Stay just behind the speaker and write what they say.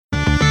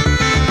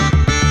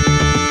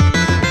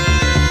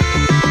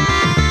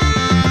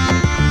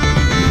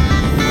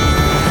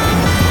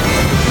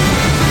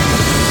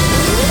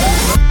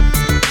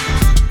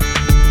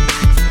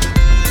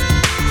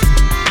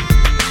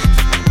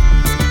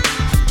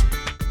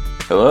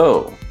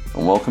Hello,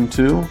 and welcome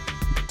to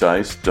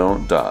Dice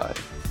Don't Die,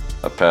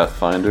 a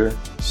Pathfinder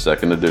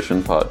 2nd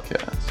Edition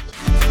podcast.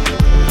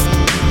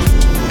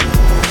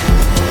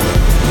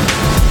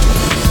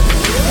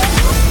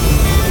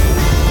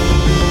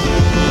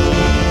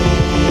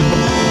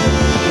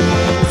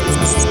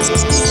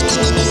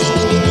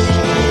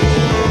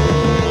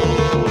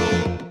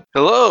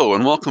 Hello,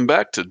 and welcome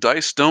back to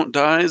Dice Don't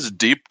Die's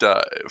Deep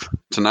Dive.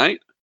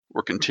 Tonight,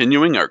 we're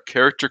continuing our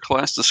character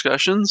class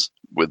discussions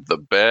with the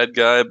bad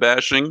guy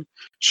bashing,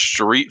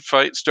 street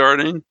fight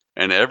starting,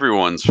 and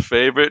everyone's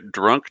favorite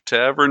drunk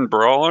tavern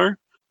brawler,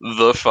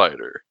 the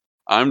Fighter.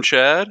 I'm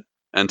Chad,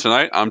 and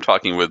tonight I'm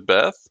talking with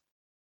Beth.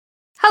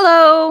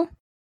 Hello.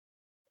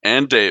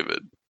 And David.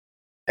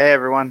 Hey,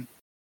 everyone.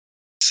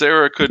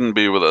 Sarah couldn't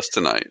be with us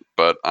tonight,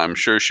 but I'm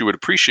sure she would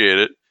appreciate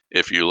it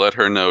if you let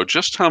her know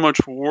just how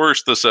much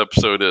worse this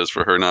episode is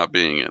for her not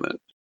being in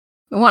it.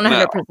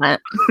 100%.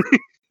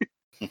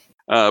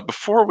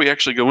 Before we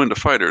actually go into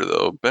Fighter,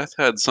 though, Beth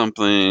had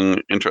something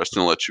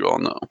interesting to let you all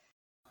know.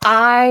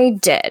 I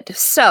did.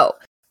 So,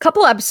 a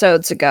couple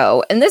episodes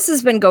ago, and this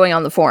has been going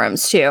on the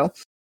forums too,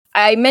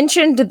 I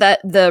mentioned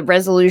that the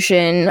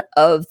resolution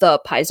of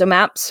the Paizo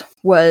maps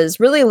was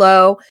really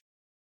low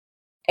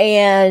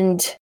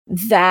and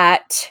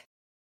that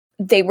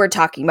they were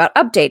talking about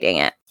updating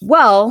it.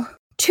 Well,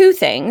 two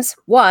things.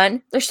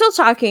 One, they're still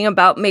talking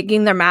about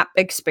making their map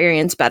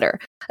experience better,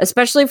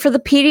 especially for the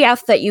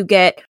PDF that you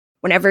get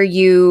whenever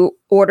you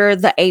order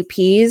the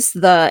APs,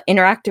 the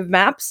interactive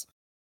maps.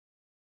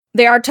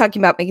 They are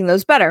talking about making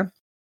those better,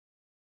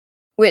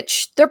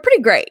 which they're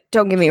pretty great,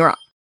 don't get me wrong.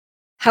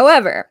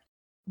 However,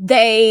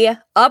 they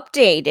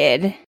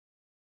updated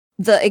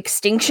the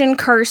Extinction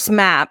Curse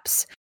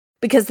maps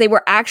because they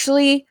were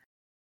actually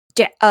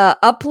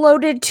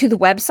uploaded to the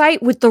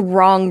website with the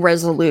wrong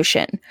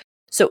resolution.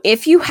 So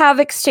if you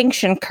have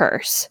Extinction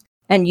Curse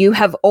and you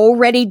have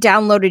already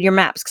downloaded your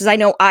maps, because I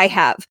know I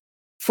have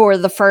for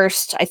the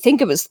first, I think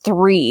it was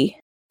 3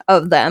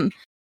 of them,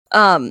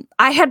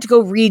 I had to go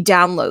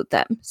re-download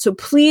them. So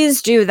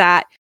please do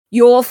that.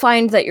 You'll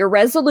find that your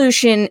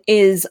resolution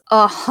is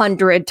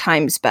 100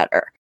 times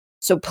better.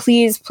 So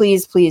please,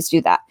 please, please do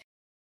that.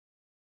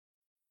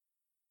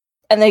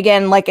 And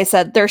again, like I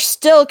said, they're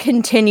still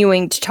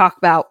continuing to talk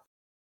about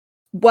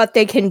what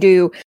they can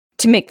do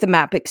to make the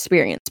map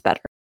experience better.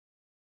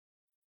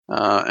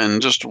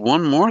 And just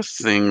one more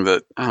thing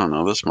that, I don't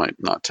know, this might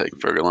not take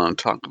very long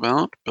to talk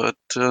about, but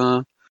there's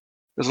a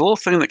little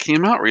thing that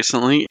came out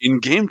recently in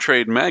Game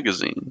Trade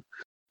magazine.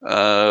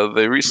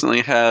 They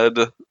recently had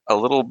a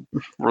little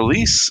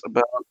release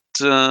about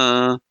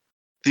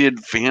the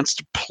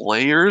Advanced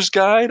Player's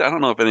Guide. I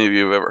don't know if any of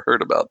you have ever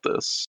heard about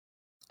this.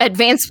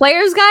 Advanced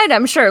Player's Guide?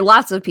 I'm sure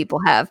lots of people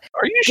have.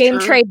 Are you Game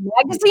sure? Trade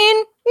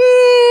magazine?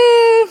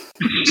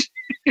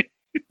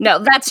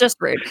 No, that's just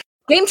rude.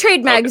 Game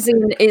Trade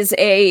magazine is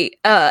a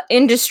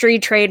industry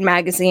trade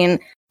magazine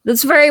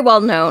that's very well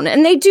known,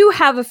 and they do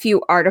have a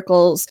few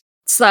articles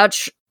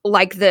such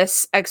like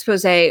this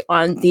expose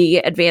on the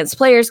Advanced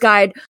Player's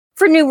Guide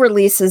for new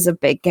releases of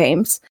big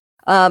games.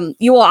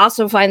 You will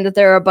also find that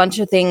there are a bunch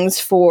of things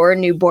for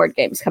new board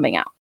games coming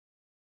out.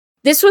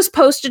 This was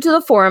posted to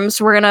the forums,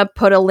 so we're going to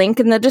put a link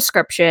in the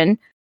description.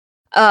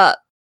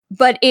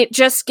 But it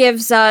just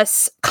gives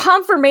us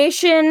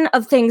confirmation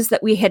of things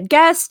that we had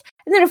guessed,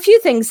 and then a few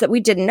things that we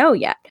didn't know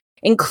yet,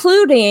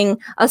 including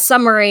a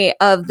summary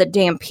of the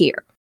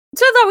Dampier.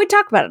 So I thought we'd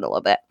talk about it a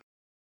little bit.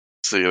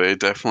 See, they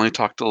definitely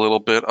talked a little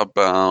bit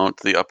about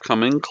the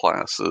upcoming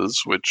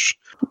classes, which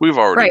we've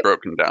already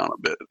broken down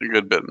a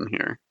good bit in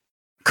here.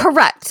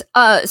 Correct.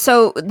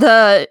 So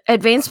the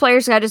Advanced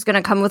Player's Guide is going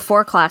to come with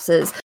 4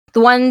 classes.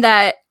 The one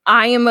that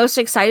I am most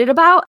excited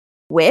about,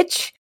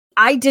 which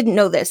I didn't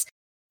know this.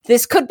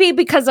 This could be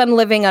because I'm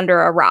living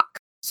under a rock,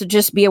 so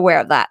just be aware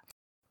of that.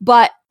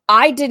 But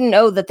I didn't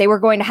know that they were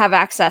going to have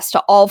access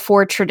to all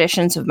 4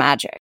 traditions of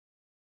magic.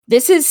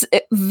 This is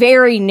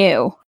very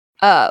new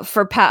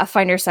for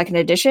Pathfinder 2nd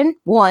Edition.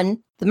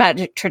 1, the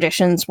magic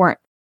traditions weren't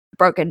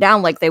broken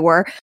down like they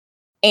were.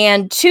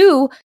 And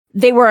 2,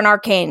 they were an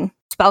arcane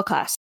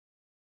spellclass.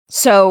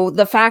 So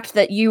the fact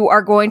that you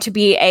are going to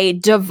be a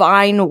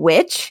divine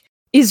witch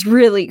is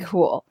really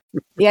cool.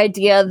 The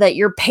idea that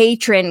your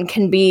patron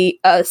can be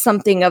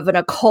something of an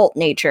occult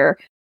nature,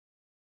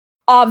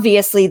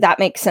 obviously that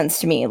makes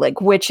sense to me,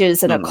 like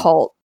witches and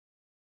occult.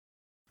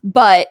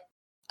 But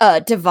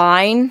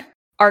divine,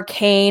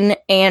 arcane,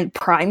 and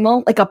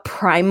primal, like a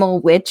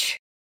primal witch,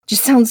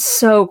 just sounds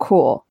so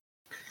cool.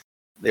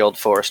 The old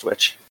forest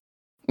witch.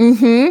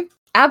 Mm-hmm.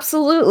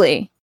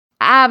 Absolutely.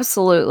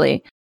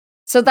 Absolutely.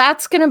 So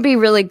that's going to be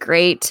really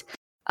great.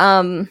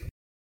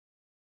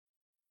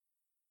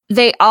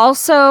 They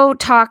also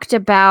talked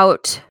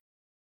about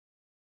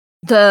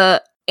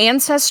the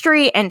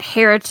ancestry and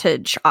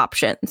heritage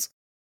options,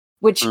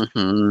 which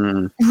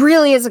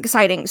really is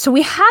exciting. So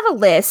we had a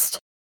list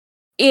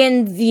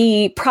in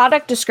the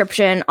product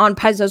description on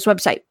Paizo's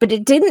website, but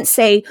it didn't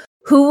say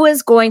who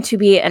was going to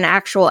be an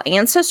actual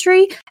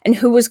ancestry and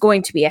who was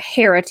going to be a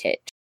heritage.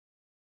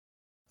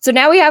 So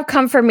now we have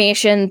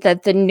confirmation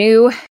that the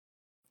new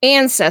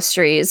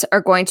ancestries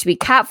are going to be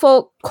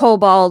catfolk,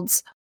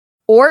 kobolds,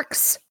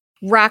 orcs,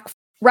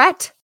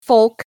 rat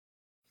folk,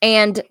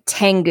 and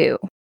tengu.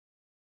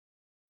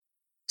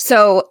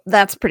 So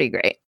that's pretty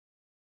great.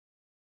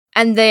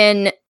 And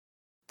then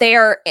they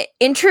are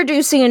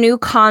introducing a new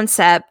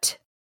concept,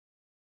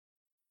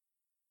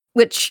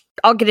 which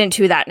I'll get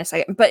into that in a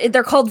second, but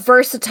they're called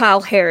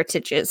versatile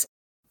heritages.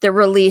 They're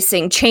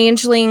releasing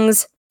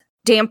changelings,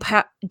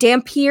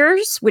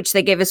 Dhampirs, which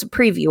they gave us a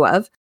preview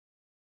of.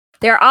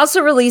 They're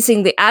also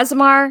releasing the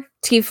Aasimar,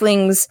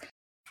 Tieflings,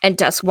 and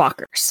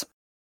Duskwalkers.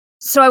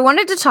 So I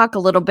wanted to talk a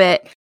little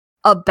bit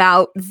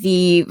about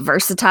the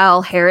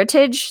versatile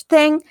heritage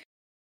thing,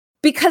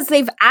 because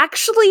they've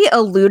actually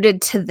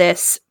alluded to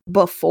this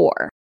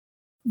before.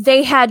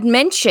 They had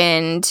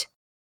mentioned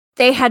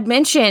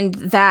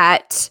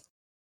that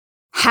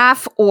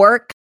half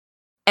orc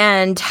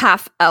and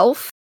half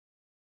elf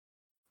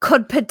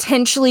could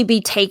potentially be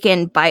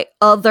taken by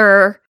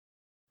other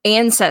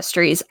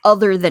ancestries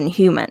other than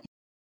human.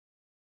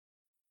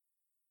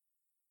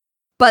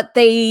 But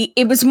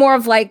it was more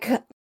of like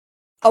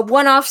a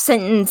one-off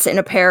sentence in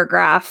a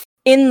paragraph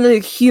in the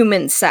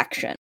human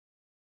section.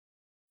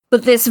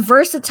 But this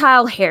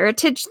versatile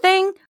heritage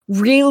thing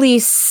really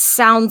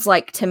sounds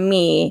like, to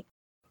me,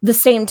 the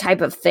same type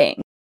of thing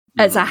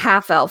as a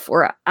half elf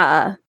or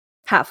a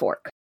half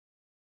orc.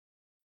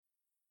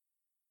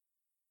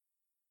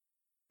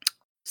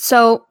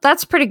 So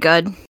that's pretty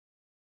good.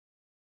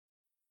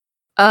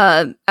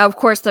 Of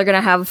course, they're going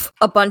to have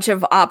a bunch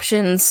of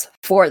options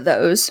for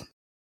those.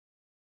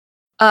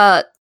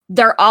 They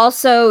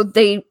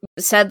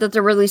said that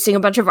they're releasing a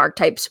bunch of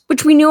archetypes,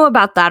 which we knew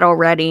about that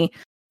already.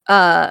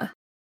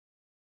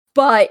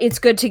 But it's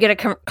good to get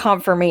a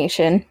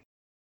confirmation.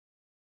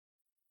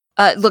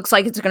 It looks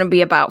like it's going to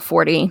be about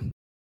 40.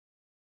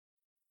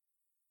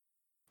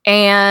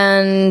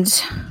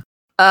 And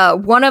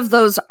one of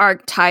those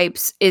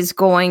archetypes is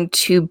going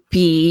to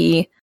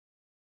be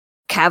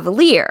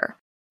Cavalier.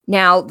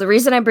 Now, the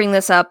reason I bring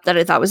this up that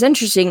I thought was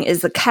interesting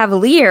is the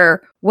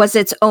Cavalier was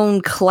its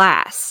own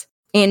class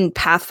in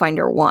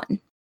Pathfinder 1.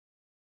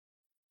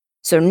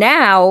 So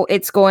now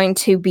it's going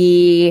to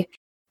be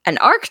an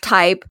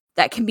archetype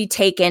that can be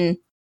taken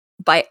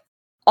by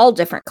all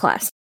different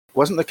classes.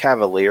 Wasn't the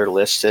Cavalier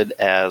listed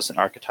as an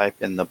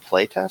archetype in the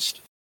playtest?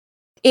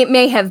 It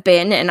may have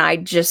been, and I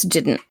just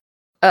didn't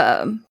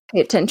pay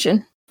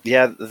attention.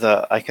 Yeah,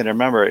 I can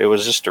remember it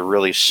was just a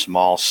really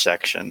small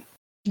section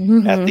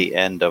at the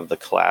end of the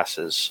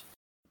classes.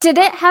 Did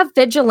it have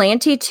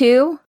Vigilante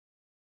too?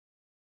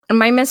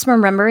 Am I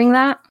misremembering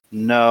that?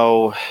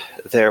 No,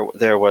 there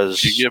was...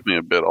 If you give me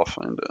a bit, I'll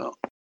find out.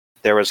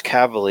 There was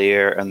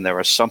Cavalier, and there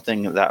was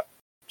something that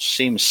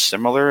seems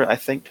similar, I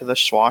think, to the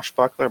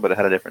Swashbuckler, but it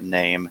had a different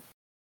name.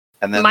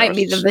 And then might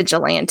be the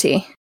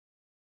Vigilante.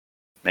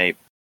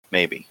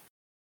 Maybe.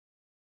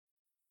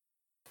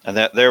 And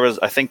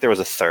I think there was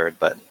a third,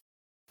 but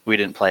we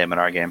didn't play him in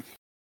our game.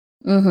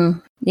 Mm-hmm.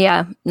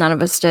 Yeah, none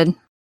of us did.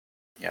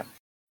 Yeah.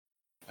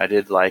 I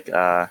did like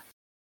the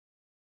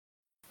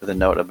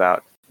note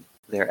about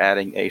they're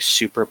adding a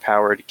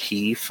super-powered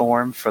key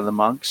form for the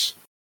monks.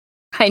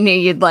 I knew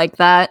you'd like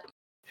that.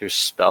 Whose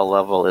spell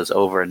level is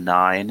over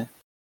 9,000.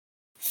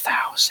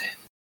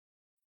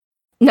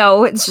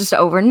 No, it's just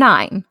over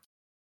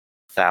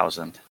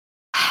 9,000.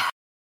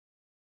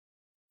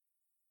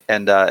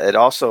 And it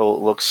also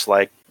looks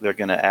like they're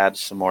going to add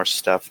some more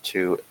stuff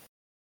to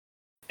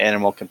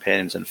animal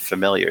companions and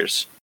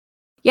familiars.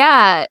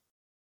 Yeah.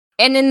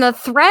 And in the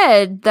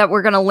thread that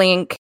we're going to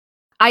link,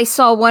 I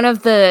saw one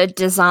of the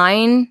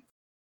design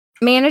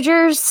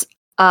managers,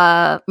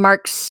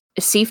 Mark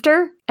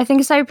Seifter, I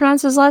think is how you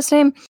pronounce his last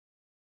name.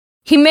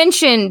 He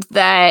mentioned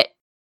that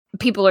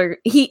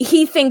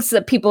he thinks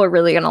that people are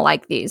really going to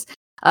like these,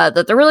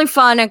 that they're really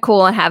fun and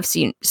cool and have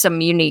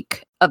some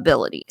unique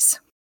abilities.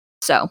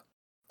 So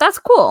that's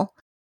cool.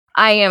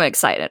 I am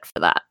excited for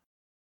that.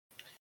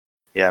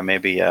 Yeah,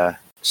 maybe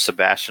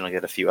Sebastian will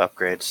get a few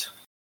upgrades.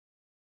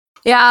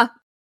 Yeah.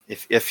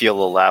 If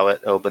you'll allow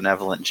it, oh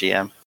benevolent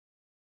GM.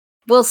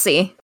 We'll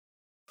see.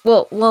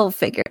 We'll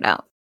figure it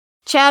out.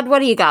 Chad, what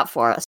do you got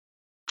for us?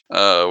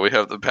 We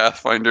have the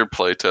Pathfinder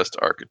playtest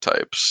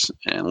archetypes,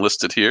 and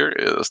listed here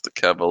is the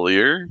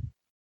Cavalier.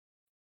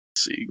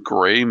 Let's see,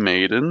 Grey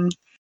Maiden,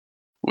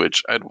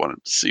 which I'd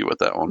wanted to see what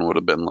that one would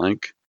have been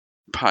like.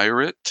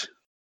 Pirate.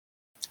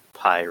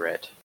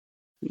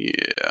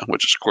 Yeah,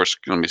 which is of course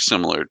going to be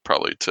similar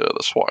probably to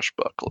the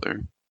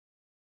Swashbuckler.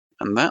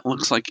 And that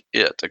looks like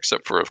it,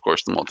 except for, of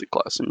course, the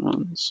multi-classing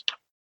ones.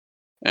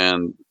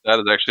 And that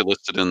is actually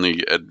listed in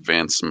the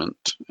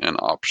advancement and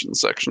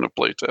options section of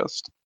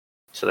playtest.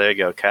 So there you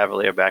go,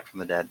 Cavalier back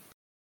from the dead.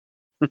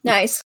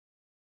 Nice.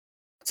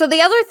 So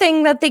the other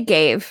thing that they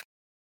gave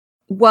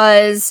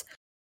was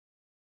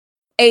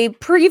a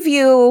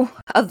preview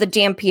of the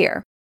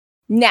Dhampir.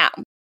 Now,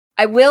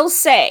 I will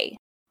say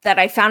that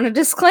I found a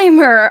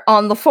disclaimer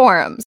on the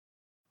forums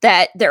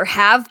that there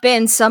have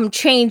been some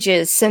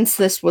changes since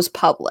this was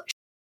published.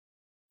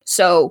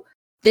 So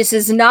this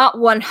is not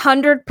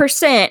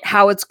 100%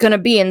 how it's going to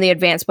be in the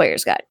Advanced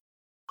Player's Guide.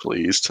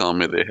 Please tell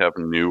me they have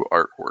new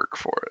artwork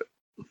for it.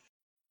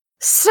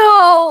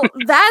 So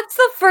that's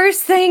the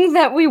first thing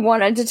that we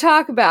wanted to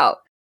talk about.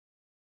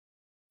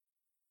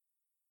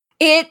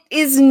 It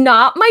is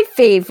not my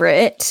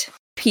favorite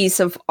piece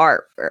of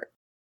artwork.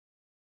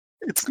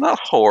 It's not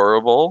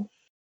horrible.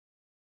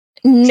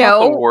 It's not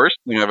the No. worst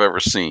thing I've ever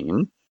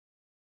seen.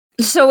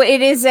 So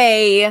it is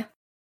a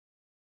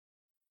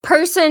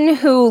person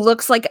who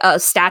looks like a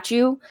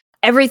statue.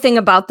 Everything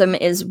about them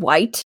is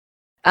white.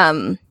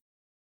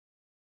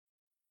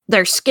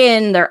 Their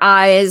skin, their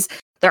eyes,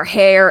 their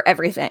hair,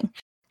 everything.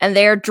 And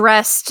they're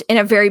dressed in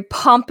a very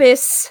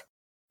pompous,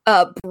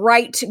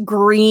 bright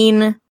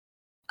green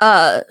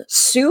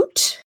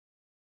suit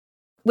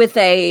with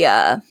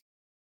a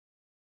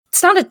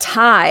it's not a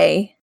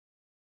tie,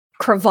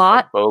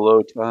 cravat,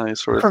 Bolo tie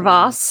sort of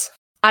crevasse.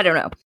 I don't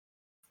know.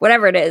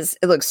 Whatever it is,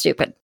 it looks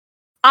stupid.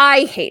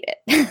 I hate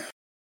it.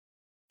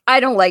 I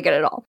don't like it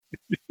at all.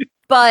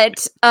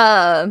 But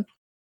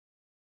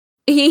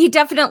he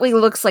definitely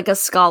looks like a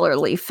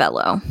scholarly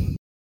fellow.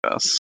 thing.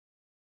 Yes.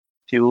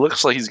 He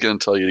looks like he's going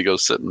to tell you to go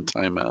sit in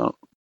timeout.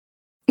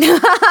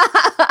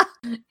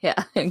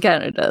 Yeah, it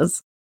kind of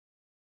does.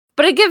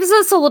 But it gives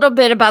us a little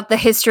bit about the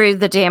history of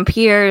the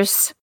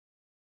Dhampirs.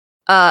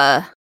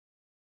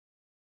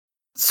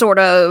 Sort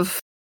of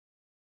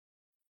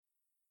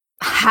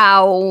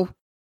how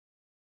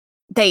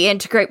they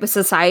integrate with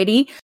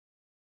society.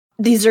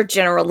 These are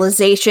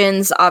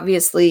generalizations.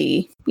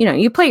 Obviously,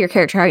 you play your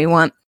character how you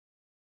want.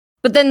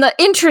 But then the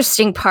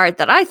interesting part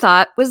that I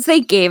thought was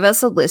they gave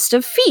us a list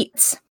of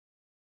feats.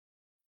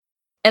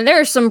 And there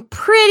are some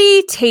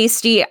pretty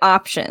tasty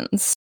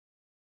options.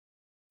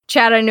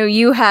 Chad, I know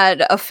you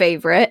had a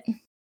favorite.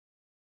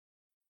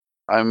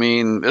 I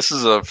mean, this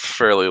is a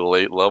fairly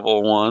late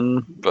level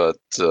one, but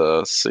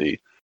let's see.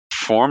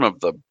 Form of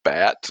the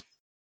bat.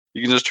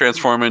 You can just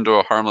transform into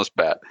a harmless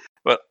bat.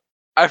 But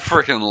I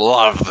freaking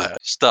love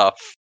that stuff.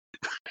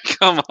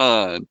 Come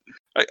on.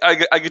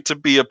 I get to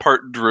be a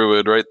part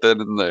druid right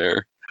then and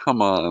there.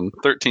 Come on.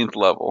 13th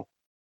level.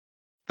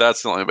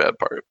 That's the only bad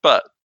part.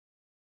 But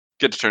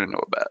get to turn into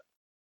a bat.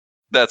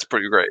 That's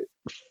pretty great.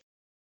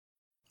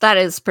 That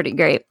is pretty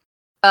great.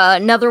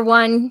 Another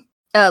one,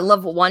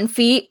 level 1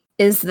 feat,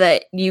 is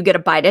that you get a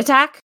bite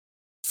attack.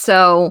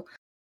 So,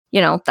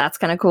 that's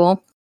kind of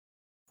cool.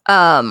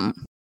 And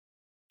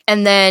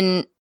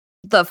then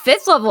the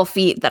 5th level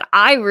feat that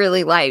I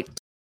really liked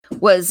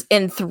was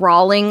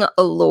Enthralling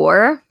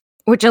Allure,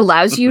 which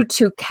allows you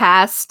to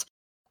cast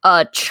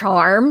a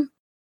charm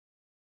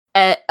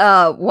at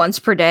once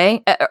per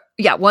day.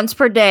 Once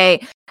per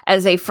day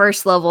as a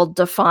 1st level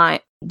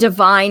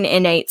divine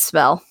innate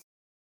spell.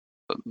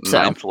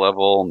 9th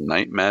level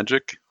night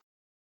magic.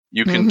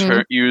 You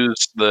can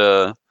use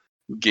the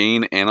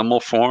gain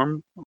animal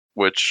form,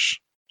 which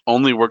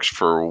only works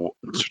to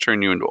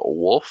turn you into a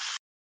wolf.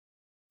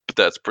 But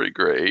that's pretty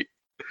great.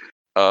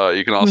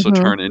 You can also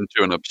turn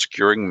into an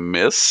obscuring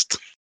mist.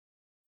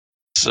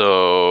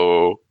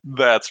 So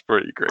that's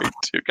pretty great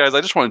too. Guys,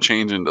 I just want to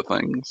change into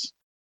things.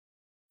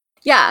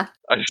 Yeah.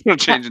 I just want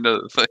to change into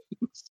other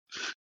things.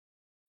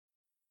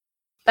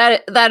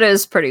 That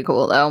is pretty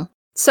cool though.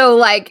 So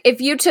like if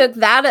you took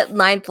that at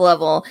 9th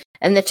level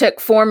and then took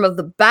Form of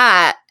the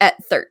Bat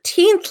at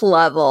 13th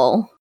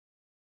level,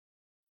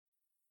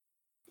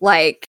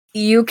 like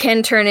you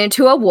can turn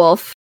into a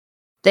wolf,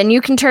 then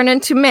you can turn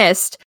into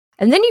mist,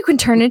 and then you can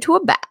turn into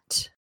a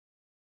bat.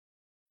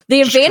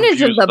 The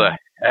advantage of the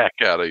heck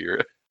out of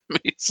your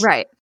enemies.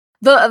 Right.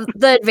 The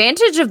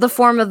advantage of the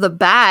Form of the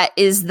Bat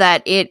is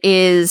that it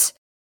is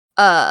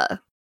a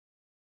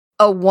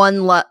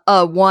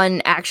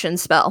one action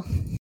spell.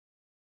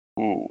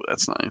 Ooh,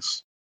 that's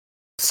nice.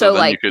 So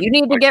like you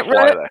need to get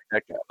rid of the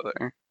heck out of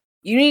there.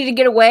 You need to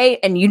get away,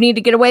 and you need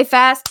to get away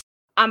fast.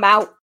 I'm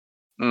out.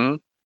 Mm-hmm.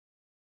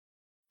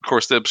 Of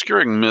course, the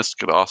obscuring mist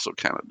could also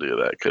kind of do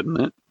that,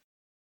 couldn't it?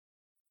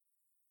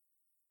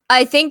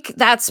 I think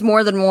that's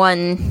more than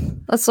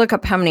one. Let's look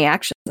up how many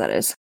actions that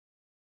is.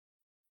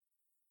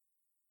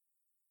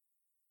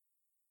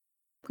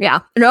 Yeah.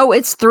 No,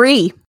 it's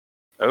 3.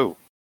 Oh.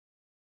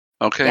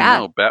 Okay, Yeah.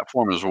 no, bat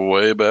form is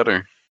way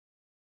better.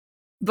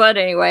 But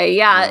anyway,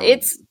 yeah,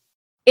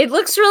 it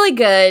looks really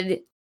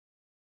good.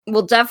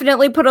 We'll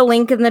definitely put a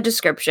link in the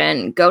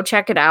description. Go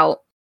check it out.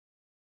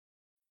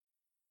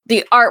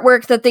 The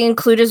artwork that they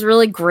include is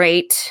really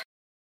great.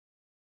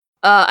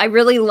 I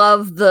really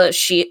love the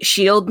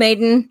shield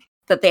maiden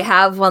that they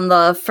have on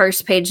the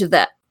first page of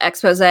the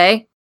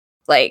expose.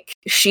 Like,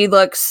 she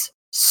looks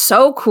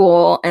so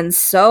cool and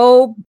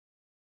so,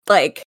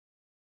 like,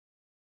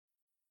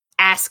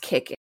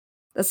 ass-kicking.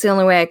 That's the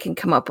only way I can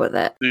come up with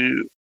it.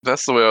 Dude,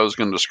 that's the way I was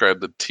going to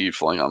describe the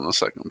tiefling on the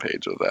second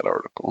page of that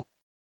article.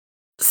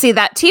 See,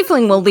 that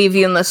tiefling will leave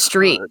you in the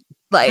street,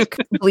 like,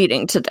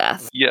 bleeding to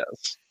death.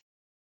 Yes.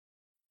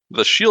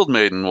 The shield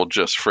maiden will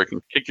just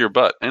freaking kick your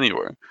butt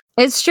anywhere.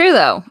 It's true,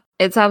 though.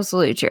 It's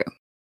absolutely true.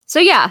 So,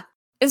 yeah,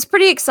 it's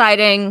pretty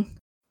exciting.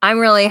 I'm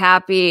really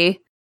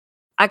happy.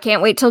 I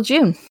can't wait till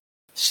June.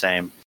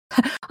 Same.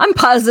 I'm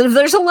positive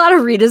there's a lot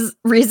of reasons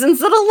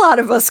that a lot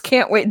of us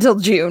can't wait till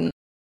June.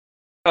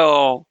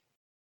 Oh,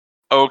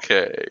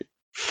 okay,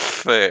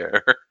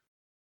 fair.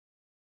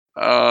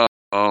 That's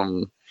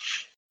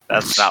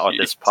not what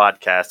this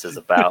podcast is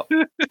about.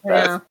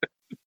 Yeah.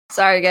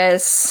 Sorry,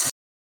 guys.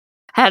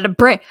 Had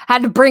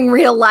to bring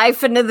real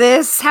life into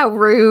this. How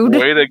rude.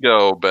 Way to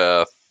go,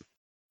 Beth.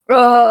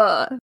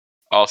 Ugh.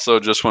 Also,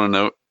 just want to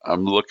note,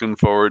 I'm looking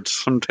forward to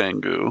some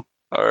Tengu.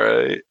 All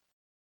right,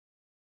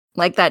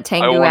 Like that I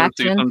Tengu want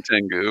to see action. some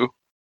Tengu.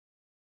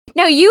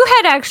 Now, you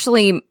had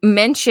actually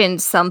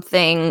mentioned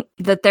something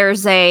that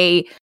there's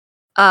a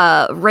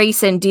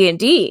race in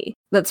D&D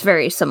that's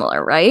very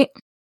similar, right?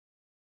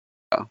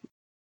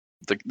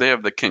 They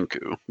have the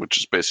Kinku, which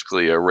is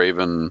basically a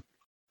raven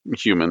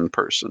human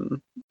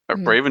person. A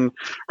Mhm.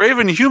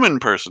 raven human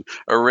person.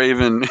 A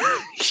raven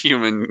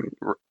human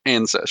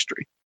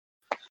ancestry.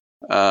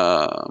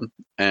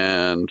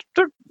 And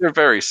they're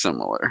very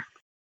similar.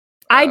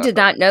 I did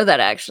not know that,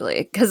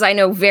 actually, because I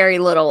know very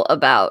little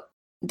about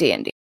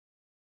D&D.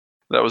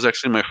 That was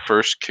actually my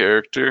first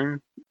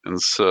character,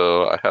 and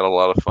so I had a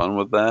lot of fun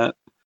with that.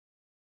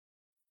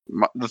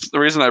 The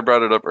reason I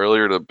brought it up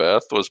earlier to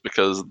Beth was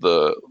because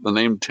the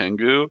name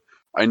Tengu,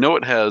 I know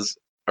it has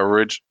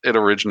it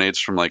originates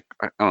from, like,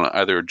 I don't know,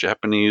 either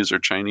Japanese or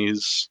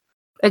Chinese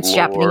It's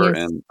lore,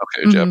 Japanese. and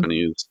okay, Mhm.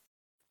 Japanese.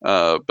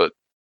 But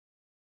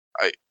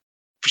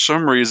for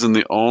some reason,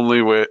 the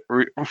only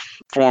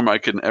form I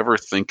can ever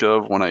think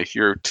of when I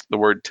hear the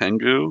word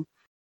Tengu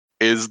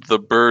is the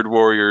Bird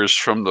Warriors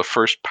from the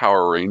first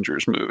Power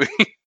Rangers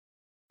movie.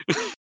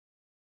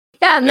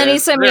 Yeah, and then he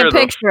sent me a They're the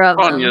picture of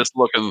them. funniest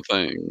looking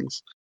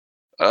things.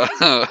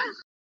 And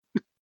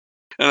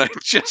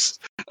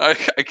I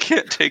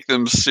can't take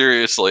them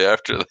seriously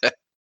after that.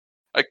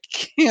 I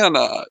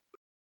cannot.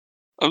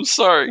 I'm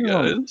sorry,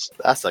 guys.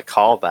 That's a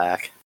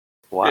callback.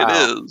 Wow. It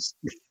is.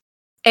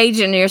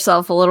 Aging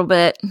yourself a little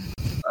bit.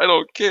 I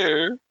don't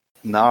care.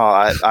 No,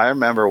 I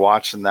remember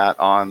watching that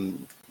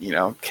on,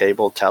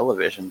 cable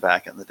television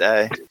back in the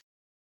day.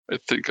 I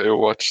think I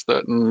watched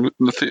that in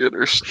the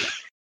theaters.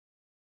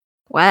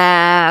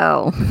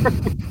 Wow.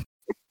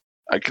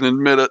 I can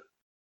admit it.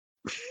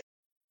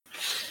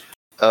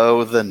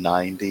 Oh, the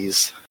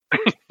 90s.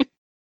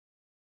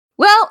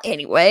 Well,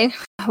 anyway,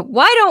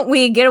 why don't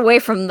we get away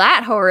from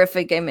that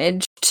horrific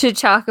image to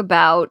talk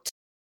about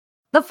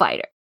the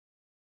fighter?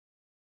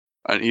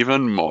 An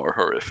even more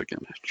horrific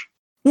image.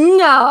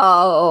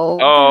 No.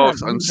 Oh,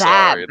 they're I'm that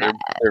sorry. bad.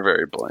 They're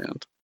very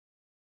bland.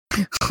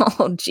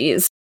 Oh,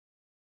 jeez.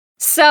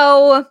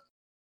 So,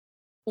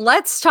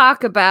 let's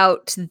talk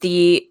about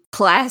the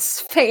class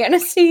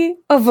fantasy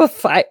of a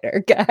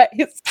fighter,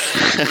 guys.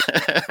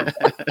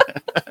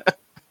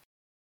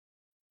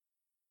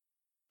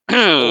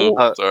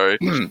 Sorry.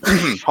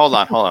 Hold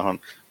on.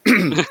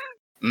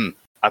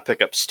 I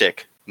pick up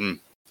stick.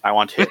 I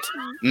want hit.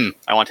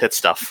 I want hit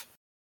stuff.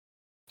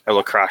 I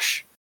will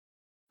crush.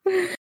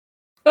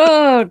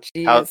 Oh,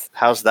 jeez.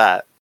 How's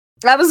that?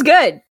 That was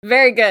good.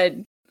 Very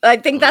good. I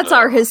think that's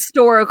our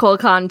historical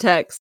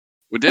context.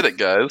 We did it,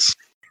 guys.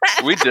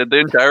 We did the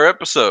entire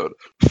episode.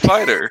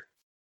 Fighter.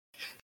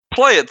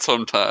 Play it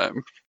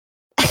sometime.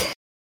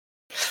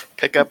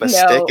 Pick up a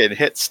stick and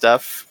hit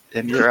stuff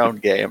in your own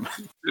game.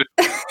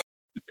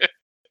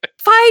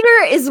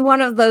 Fighter is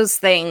one of those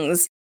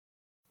things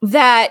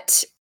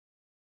that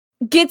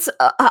gets,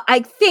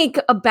 I think,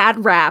 a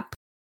bad rap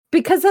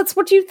because that's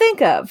what you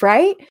think of,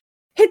 right?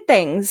 Hit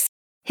things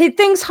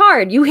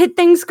hard. You hit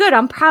things good.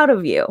 I'm proud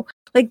of you.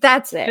 Like,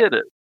 that's it. Did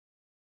it.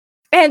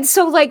 And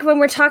so, like, when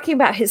we're talking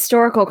about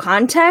historical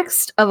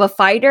context of a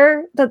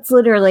fighter, that's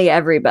literally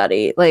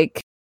everybody.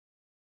 Like,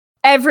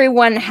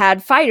 everyone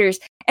had fighters.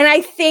 And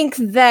I think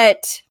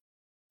that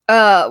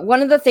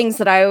one of the things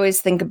that I always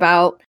think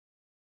about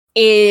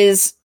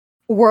is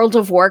World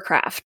of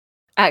Warcraft.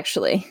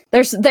 Actually,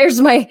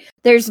 there's my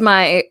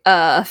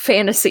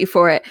fantasy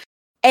for it.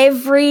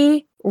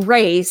 Every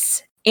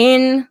race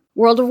in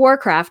World of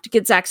Warcraft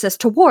gets access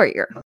to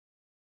warrior.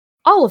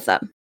 All of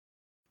them.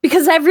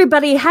 Because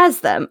everybody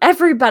has them.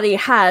 Everybody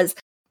has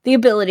the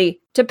ability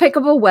to pick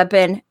up a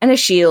weapon and a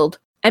shield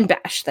and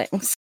bash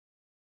things.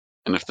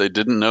 And if they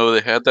didn't know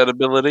they had that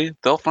ability,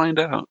 they'll find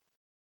out.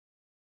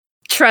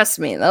 Trust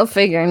me, they'll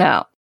figure it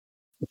out.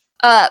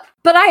 But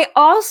I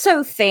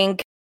also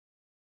think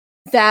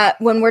that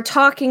when we're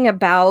talking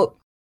about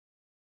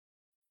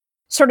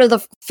sort of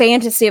the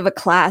fantasy of a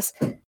class,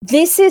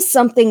 this is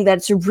something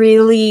that's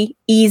really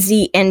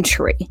easy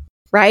entry,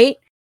 right?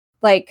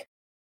 Like,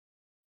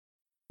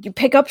 you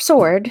pick up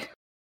sword,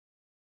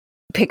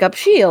 pick up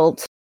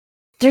shield.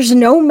 There's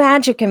no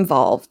magic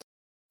involved.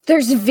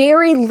 There's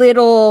very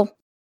little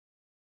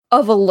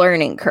of a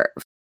learning curve,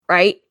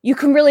 right? You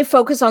can really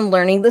focus on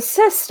learning the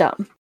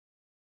system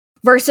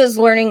versus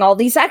learning all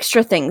these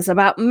extra things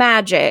about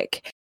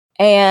magic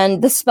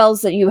and the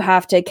spells that you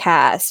have to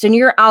cast and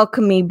your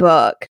alchemy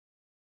book.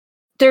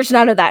 There's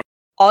none of that.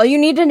 All you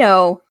need to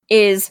know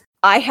is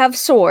I have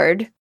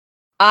sword,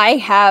 I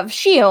have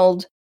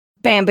shield,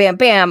 bam, bam,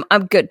 bam,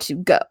 I'm good to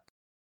go.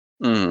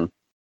 Now,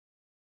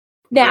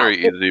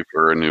 very easy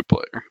for a new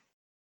player.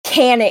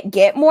 Can it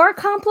get more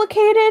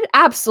complicated?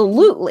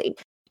 Absolutely.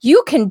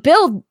 you can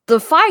build the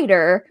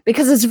fighter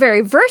because it's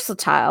very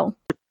versatile.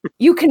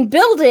 You can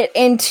build it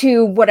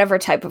into whatever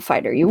type of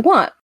fighter you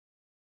want.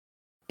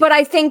 But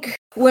I think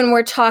when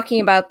we're talking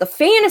about the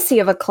fantasy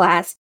of a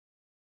class,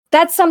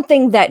 that's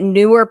something that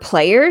newer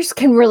players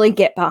can really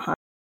get behind.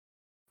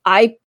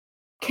 I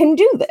can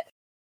do this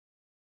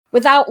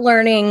without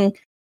learning a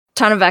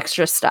ton of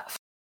extra stuff.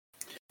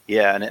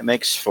 Yeah, and it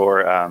makes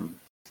for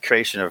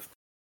creation of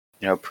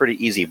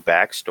pretty easy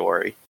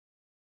backstory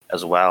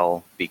as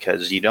well,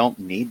 because you don't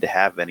need to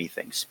have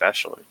anything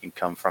special. You can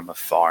come from a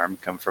farm,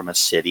 come from a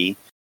city.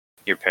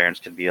 Your parents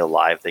could be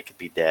alive, they could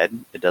be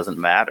dead. It doesn't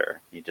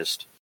matter.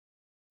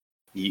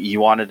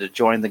 You wanted to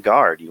join the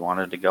guard. You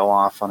wanted to go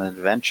off on an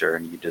adventure,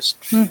 and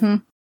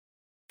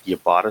you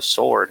bought a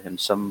sword and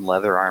some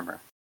leather armor.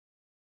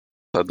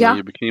 Suddenly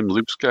you became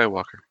Luke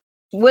Skywalker.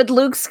 Would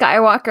Luke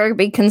Skywalker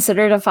be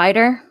considered a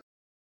fighter?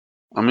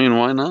 I mean,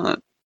 why not?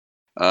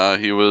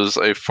 He was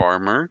a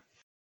farmer,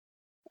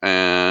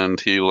 and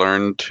he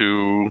learned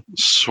to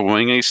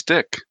swing a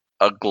stick,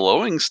 a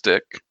glowing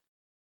stick,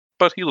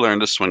 but he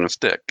learned to swing a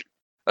stick.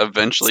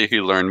 Eventually,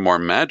 he learned more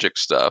magic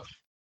stuff,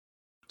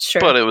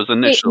 but it was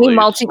initially he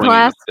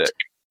multi-classed. swinging a stick.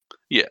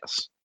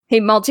 Yes. He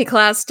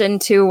multi-classed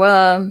into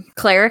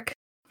cleric.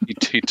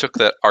 He took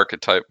that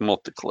archetype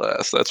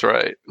multi-class. That's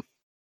right.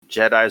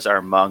 Jedis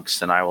are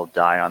monks, and I will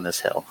die on this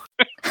hill.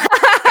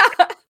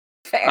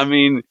 Fair. I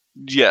mean,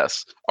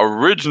 yes,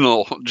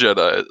 original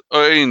Jedi.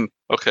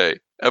 Okay,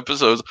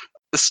 episodes.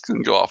 This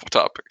can go off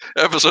topic.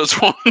 Episodes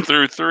 1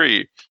 through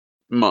 3,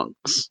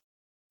 monks.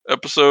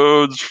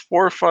 Episodes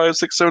 4, 5,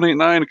 6, 7, 8,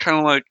 9, kind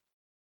of like,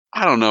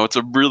 I don't know. It's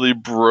a really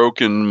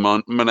broken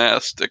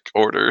monastic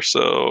order.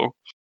 So, all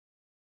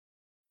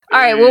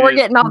right. Well, we're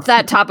getting off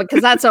that topic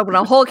because that's open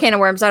a whole can of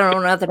worms I don't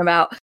know nothing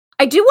about.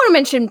 I do want to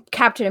mention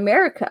Captain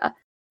America,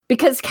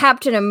 because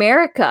Captain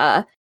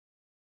America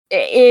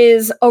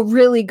is a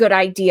really good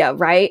idea,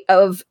 right?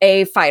 Of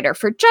a fighter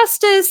for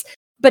justice,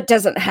 but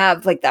doesn't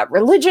have like that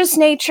religious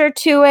nature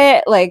to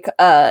it. Like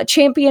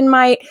Champion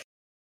might,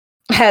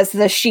 has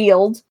the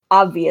shield,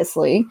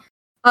 obviously,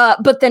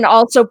 but then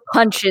also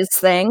punches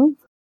things.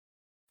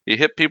 He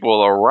hit people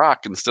with a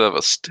rock instead of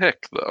a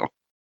stick, though.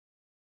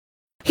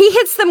 He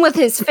hits them with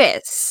his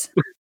fists.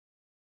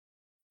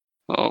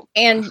 Oh.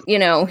 And,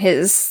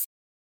 his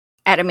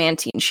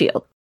adamantine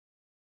shield.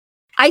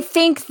 I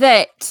think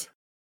that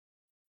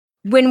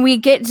when we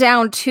get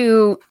down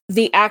to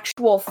the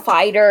actual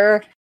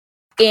fighter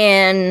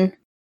in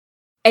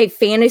a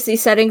fantasy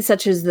setting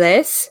such as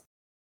this,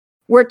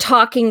 we're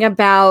talking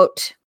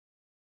about,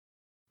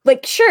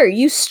 like, sure,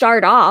 you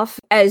start off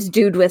as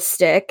dude with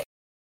stick,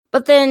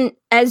 but then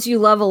as you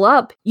level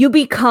up, you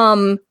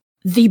become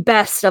the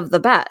best of the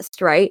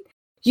best, right?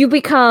 You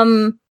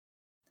become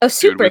a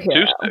superhero. Dude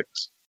with 2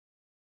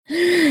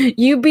 sticks.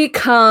 You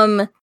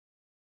become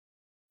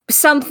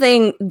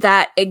something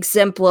that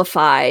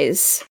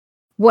exemplifies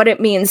what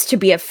it means to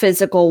be a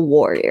physical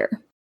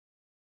warrior.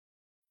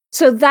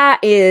 So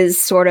that is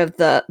sort of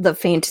the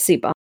fantasy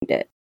behind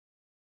it.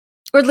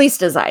 Or at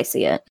least as I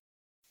see it.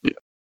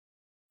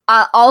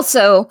 Yeah.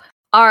 Also,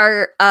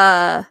 our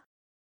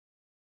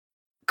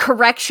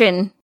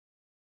correction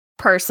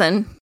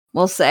person,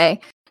 we'll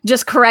say,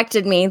 just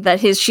corrected me that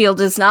his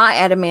shield is not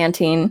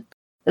adamantine.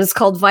 It's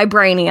called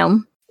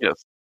vibranium.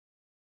 Yes.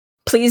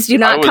 Please do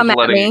not come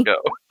at me.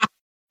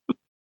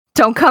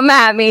 Don't come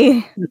at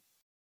me.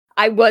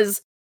 I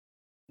was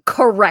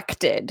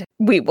corrected,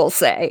 we will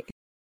say.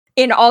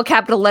 In all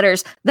capital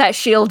letters, that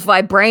shield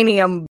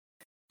vibranium.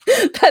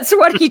 That's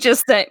what he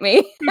just sent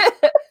me.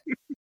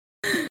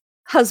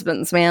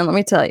 Husbands, man, let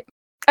me tell you.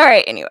 All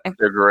right, anyway.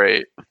 They're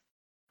great.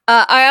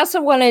 I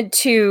also wanted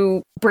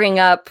to bring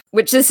up,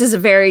 which this is a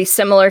very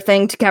similar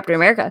thing to Captain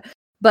America,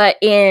 but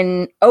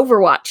in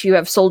Overwatch, you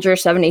have Soldier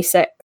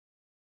 76,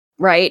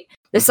 right?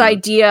 This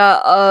idea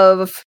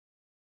of,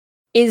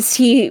 is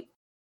he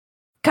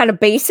kind of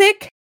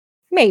basic?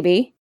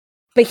 Maybe.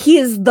 But he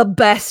is the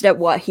best at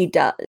what he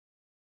does.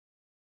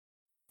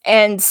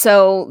 And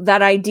so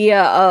that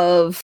idea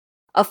of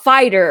a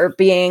fighter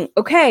being,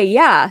 okay,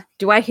 yeah,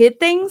 do I hit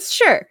things?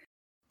 Sure.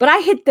 But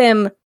I hit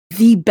them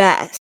the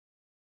best.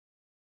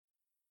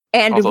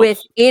 And Although,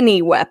 with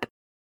any weapon.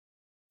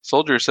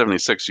 Soldier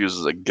 76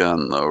 uses a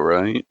gun, though,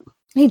 right?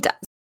 He does.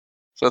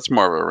 So that's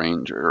more of a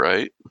ranger,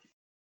 right?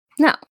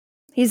 No.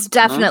 He's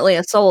definitely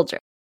a soldier.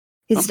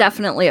 He's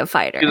definitely a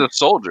fighter. He's a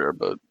soldier,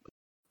 but...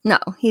 No,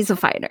 he's a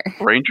fighter.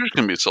 Rangers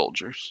can be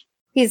soldiers.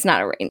 He's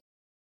not a ranger.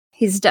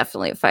 He's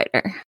definitely a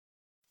fighter.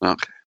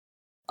 Okay.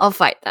 I'll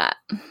fight that.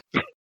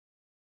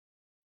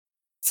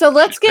 So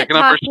let's get picking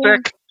up her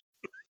stick.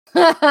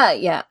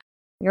 Yeah,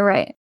 you're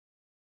right.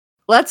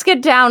 Let's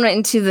get down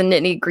into the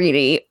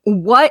nitty-gritty.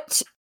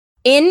 What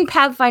in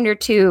Pathfinder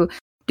 2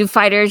 do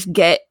fighters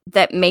get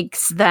that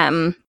makes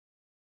them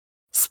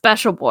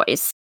special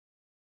boys?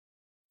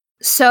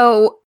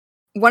 So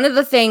one of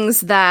the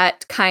things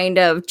that kind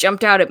of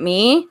jumped out at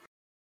me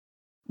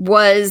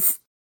was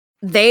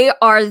they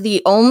are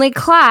the only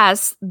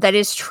class that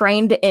is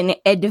trained in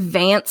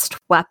advanced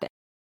weapons.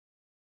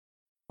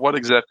 What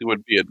exactly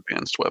would be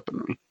advanced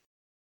weaponry?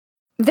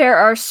 there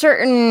are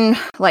certain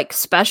like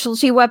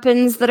specialty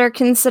weapons that are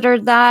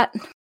considered that.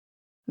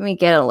 Let me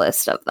get a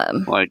list of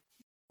them. Like,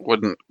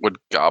 would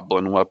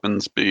goblin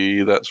weapons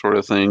be that sort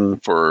of thing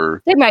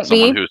for They might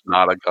someone be. who's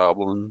not a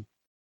goblin?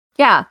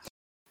 Yeah.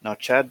 Now,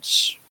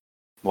 Chad's,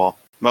 well,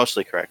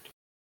 mostly correct.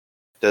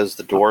 Does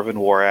the Dwarven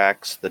War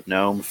Axe, the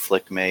Gnome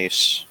Flick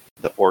Mace,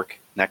 the Orc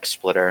Neck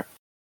Splitter,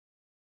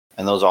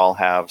 and those all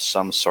have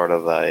some sort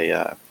of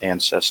a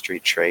ancestry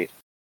trait.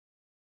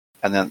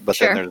 And then, but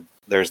Sure. then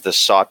there's the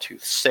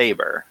Sawtooth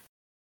Saber,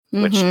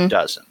 which Mhm.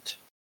 doesn't.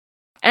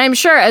 And I'm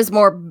sure as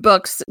more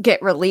books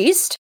get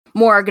released,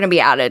 more are going to be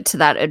added to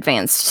that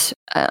advanced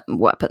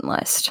weapon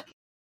list.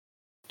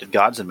 Did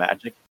Gods and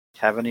Magic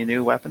have any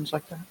new weapons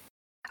like that?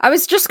 I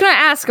was just going to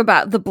ask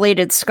about the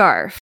bladed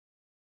scarf.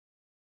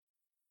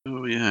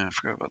 Oh yeah, I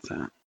forgot about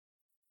that.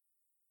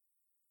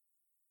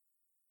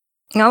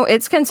 No,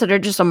 it's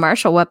considered just a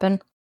martial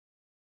weapon.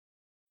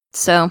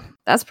 So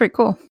that's pretty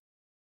cool.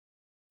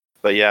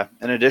 But yeah,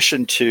 in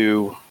addition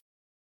to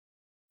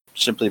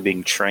simply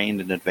being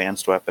trained in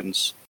advanced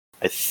weapons,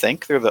 I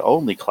think they're the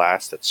only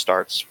class that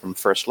starts from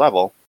first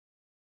level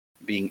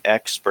being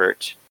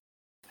expert,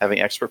 having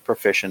expert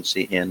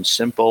proficiency in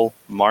simple,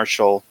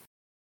 martial,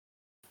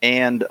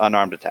 and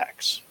unarmed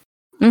attacks.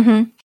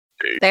 Mm-hmm.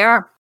 They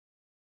are.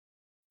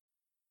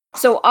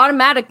 So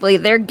automatically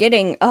they're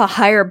getting a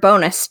higher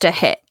bonus to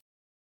hit.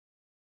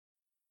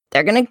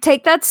 They're going to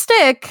take that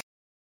stick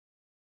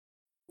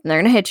and they're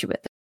going to hit you with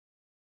it.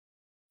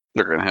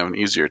 They're gonna have an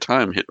easier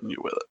time hitting you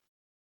with it.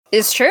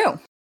 It's true.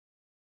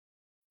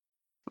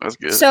 That's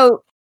good.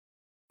 So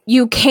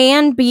you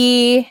can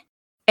be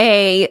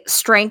a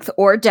strength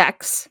or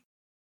dex.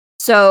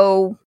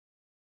 So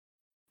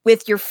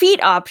with your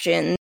feat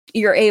options,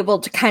 you're able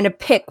to kind of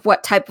pick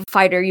what type of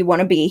fighter you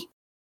want to be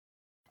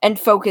and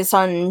focus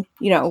on,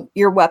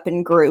 your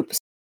weapon groups.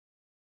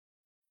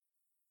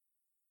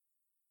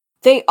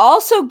 They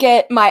also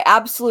get my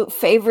absolute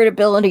favorite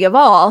ability of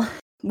all,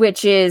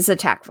 which is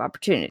attack of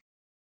opportunity.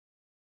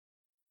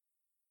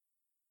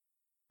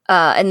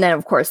 And then,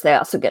 of course, they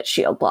also get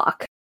shield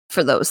block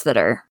for those that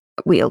are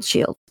wield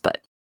shields.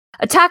 But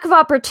attack of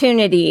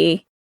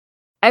opportunity,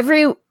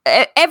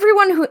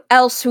 everyone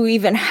else who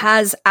even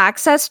has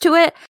access to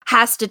it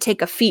has to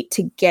take a feat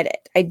to get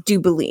it, I do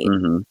believe.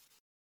 Mm-hmm.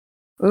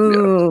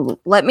 Ooh,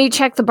 Let me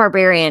check the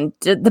barbarian.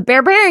 The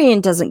barbarian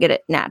doesn't get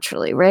it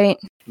naturally, right?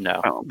 No.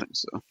 I don't think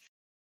so.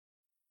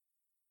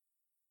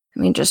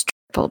 Let me just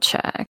triple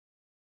check.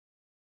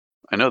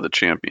 I know the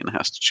champion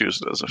has to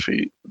choose it as a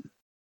feat.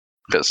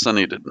 Because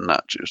Sunny did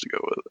not choose to go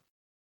with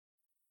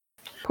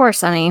it. Poor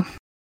Sunny.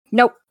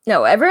 Nope.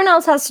 No, everyone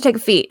else has to take a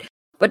feat.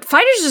 But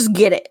fighters just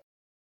get it.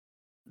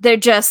 They're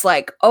just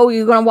like, oh,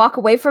 you're going to walk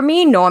away from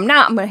me? No, I'm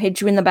not. I'm going to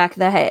hit you in the back of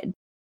the head.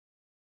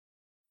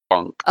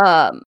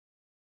 Bonk.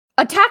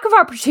 Attack of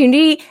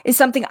opportunity is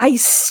something I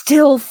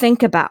still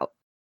think about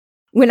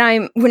when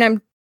I'm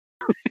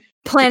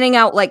planning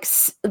out like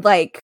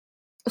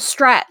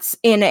strats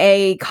in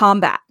a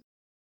combat.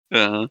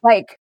 Uh-huh.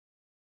 Like,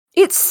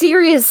 it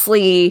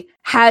seriously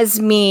has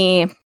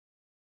me.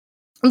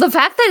 The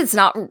fact that it's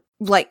not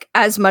like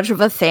as much of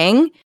a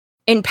thing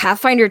in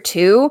Pathfinder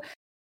 2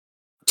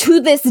 to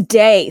this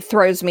day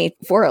throws me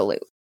for a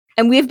loop.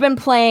 And we've been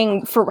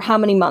playing for how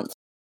many months?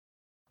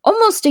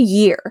 Almost a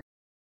year.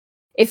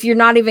 If you're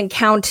not even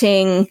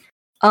counting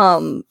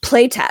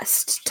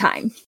playtest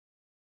time.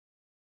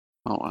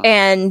 Oh, wow.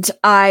 And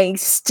I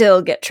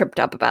still get tripped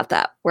up about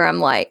that, where I'm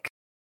like,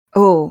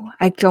 oh,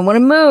 I don't want to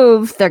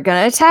move. They're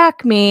going to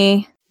attack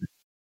me.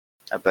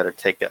 I better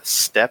take a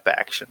step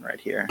action right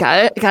here.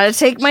 Gotta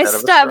take my Instead of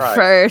a step stride.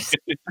 first.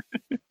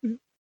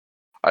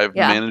 I've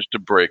Yeah. managed to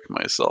break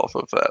myself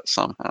of that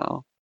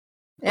somehow.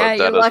 Yeah, But you're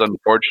that has lucky.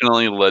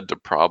 unfortunately led to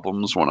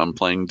problems when I'm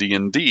playing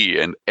D&D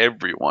and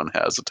everyone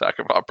has attack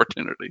of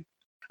opportunity.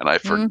 And I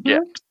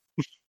forget.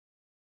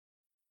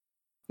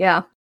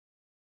 Yeah.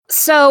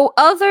 So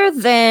other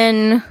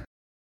than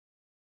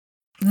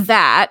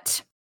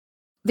that,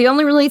 the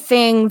only really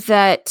thing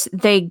that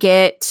they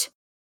get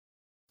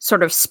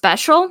sort of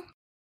special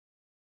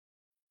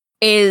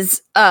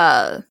is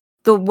the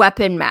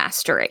weapon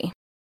mastery.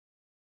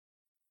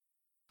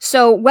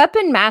 So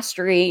weapon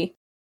mastery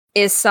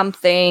is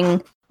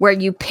something where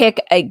you pick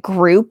a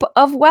group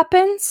of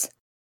weapons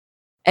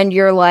and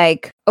you're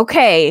like,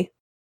 okay,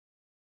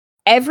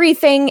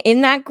 everything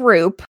in that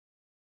group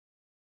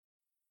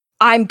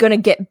I'm going to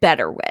get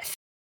better with.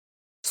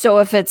 So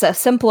if it's a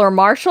simpler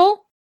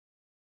martial,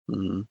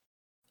 Mhm.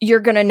 you're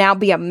going to now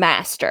be a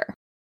master.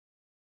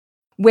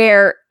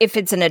 Where if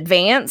it's an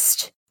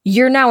advanced,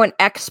 you're now an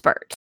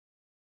expert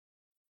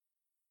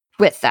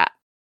with that.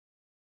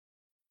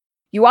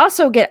 You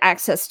also get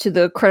access to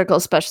the critical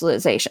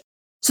specialization.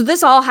 So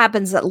this all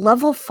happens at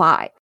level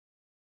 5.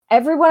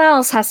 Everyone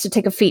else has to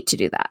take a feat to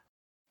do that.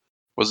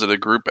 Was it a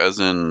group as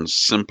in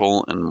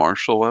simple and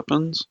martial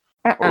weapons?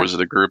 Or was it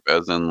a group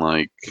as in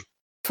like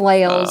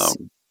Flails.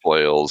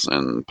 flails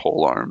and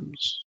pole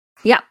arms?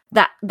 Yeah,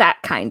 that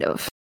kind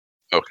of.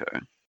 Okay.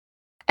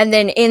 And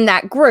then in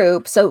that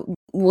group, so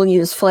we'll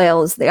use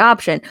flail as the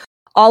option,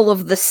 all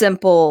of the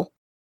simple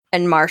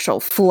and martial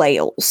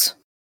flails.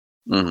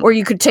 Mhm. Or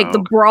you could take the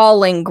Okay.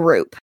 brawling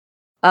group,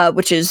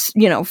 which is,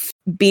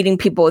 beating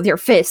people with your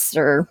fists,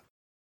 or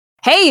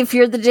hey, if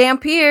you're the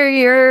Dampier,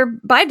 you're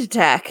bite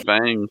attack.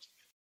 Bangs.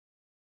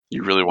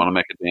 You really want to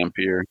make a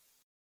Dampier?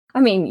 I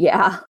mean,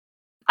 yeah.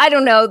 I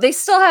don't know. They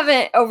still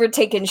haven't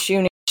overtaken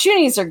Shuni.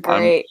 Shunies are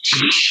great.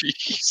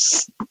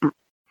 Jeez.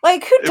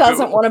 Like, who If it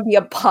doesn't was- want to be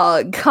a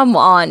pug? Come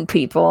on,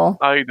 people.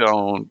 I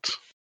don't.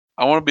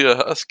 I want to be a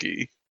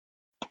husky.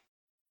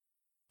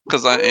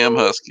 Because I am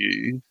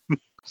husky.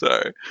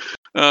 Sorry.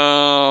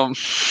 I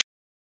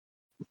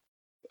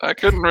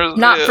couldn't resist.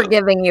 Not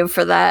forgiving you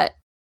for that.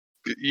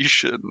 You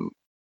shouldn't.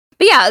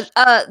 But yeah,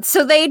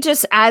 so they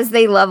just, as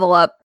they level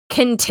up,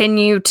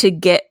 continue to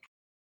get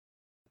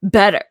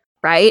better,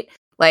 right?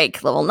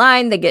 Like level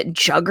 9, they get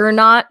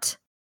Juggernaut,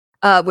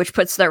 which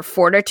puts their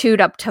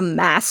fortitude up to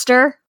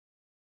master.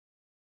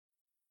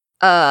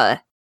 And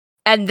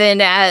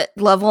then at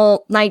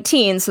level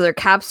 19, so their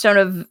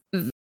capstone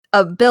of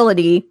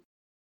ability,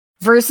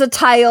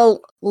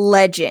 Versatile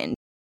Legend.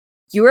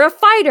 You're a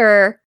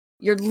fighter,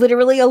 you're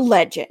literally a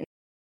legend.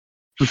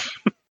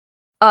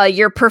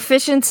 Your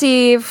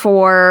proficiency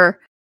for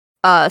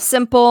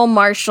simple,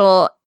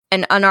 martial,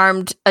 and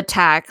unarmed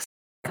attacks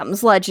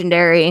becomes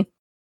legendary,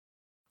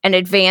 and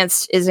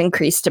advanced is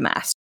increased to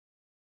master.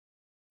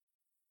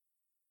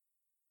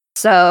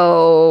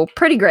 So,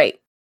 pretty great.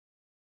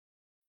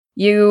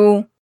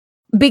 You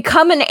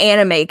become an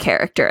anime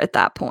character at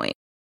that point.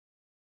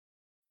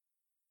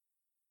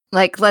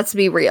 Like, let's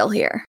be real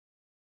here.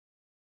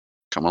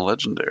 Become a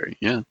legendary,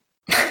 yeah.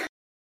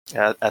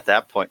 At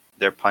that point,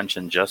 they're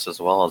punching just as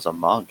well as a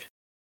monk.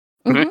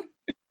 Mhm.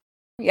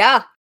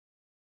 Yeah.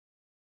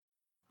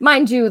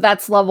 Mind you,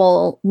 that's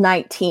level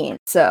 19,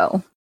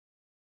 so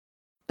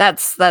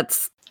that's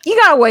you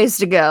got a ways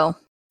to go.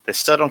 They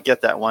still don't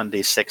get that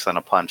 1d6 on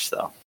a punch,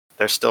 though.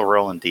 They're still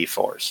rolling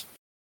d4s.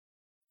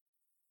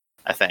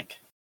 I think.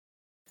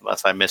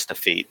 Unless I missed a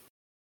feat.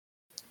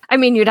 I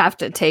mean, you'd have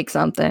to take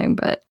something,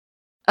 but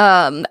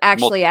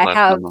actually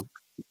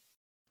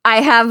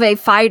I have a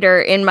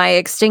fighter in my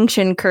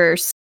Extinction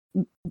Curse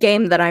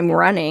game that I'm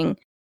running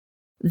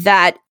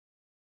that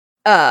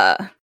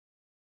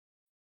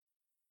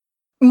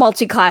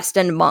multi-classed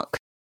into monk.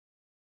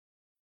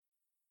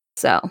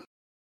 So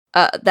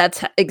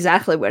that's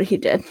exactly what he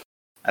did.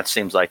 That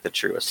seems like the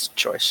truest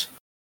choice.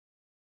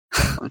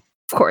 Of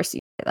course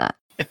you say that.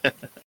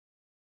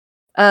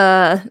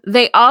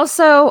 They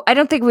also, I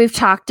don't think we've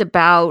talked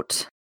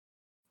about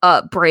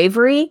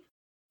bravery.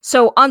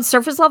 So on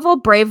surface level,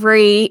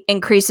 bravery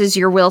increases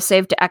your will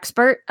save to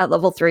expert at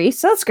level 3.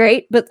 So that's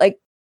great, but like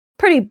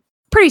pretty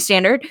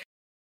standard.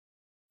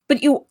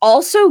 But you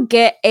also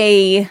get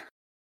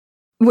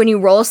when you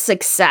roll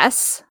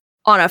success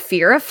on a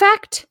fear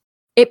effect,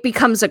 it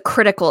becomes a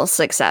critical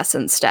success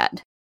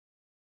instead.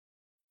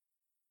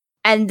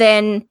 And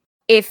then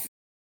if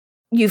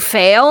you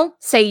fail,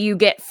 say you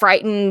get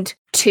frightened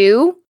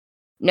 2,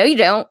 no you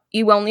don't.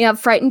 You only have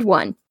frightened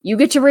 1. You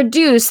get to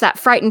reduce that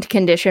frightened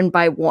condition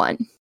by 1.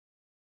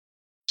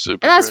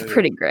 Super And that's great.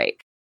 pretty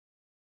great.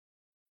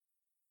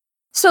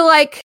 So,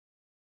 like,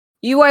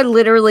 you are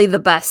literally the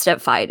best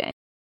at fighting.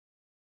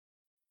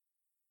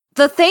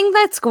 The thing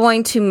that's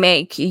going to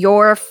make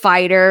your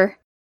fighter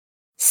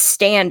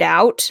stand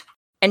out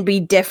and be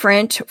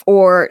different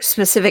or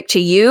specific to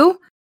you,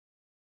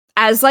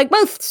 as like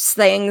most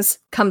things,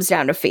 comes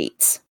down to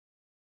feats.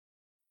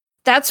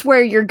 That's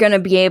where you're going to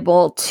be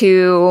able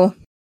to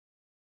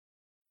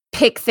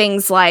pick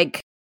things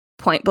like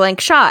point blank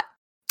shot.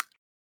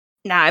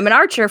 Now I'm an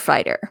archer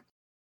fighter.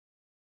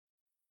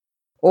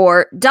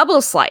 Or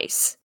double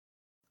slice.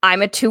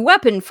 I'm a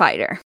 2-weapon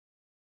fighter.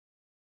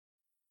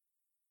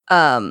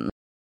 Snagging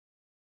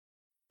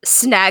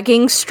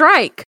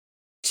strike,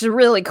 which is a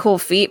really cool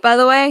feat, by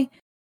the way.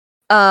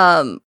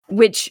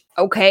 Which,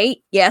 okay,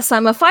 yes,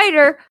 I'm a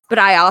fighter, but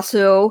I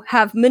also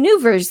have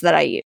maneuvers that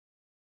I use.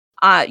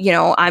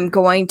 I'm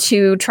going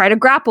to try to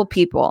grapple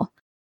people.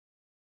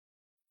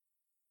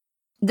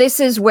 This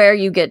is where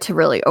you get to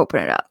really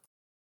open it up.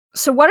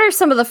 So what are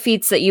some of the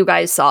feats that you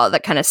guys saw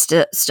that kind of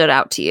stood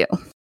out to you?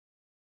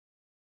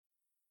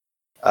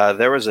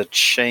 There was a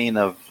chain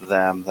of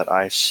them that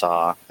I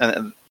saw,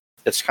 and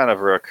it's kind of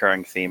a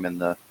recurring theme in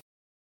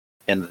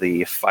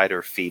the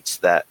fighter feats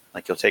that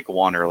like you'll take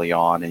one early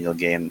on and you'll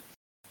gain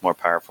more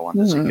powerful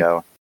ones as you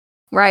go.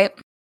 Right.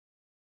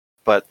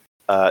 But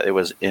it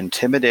was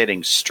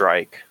intimidating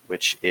strike,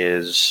 which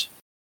is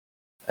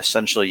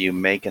essentially you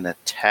make an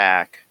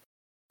attack,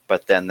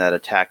 but then that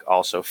attack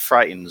also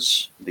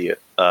frightens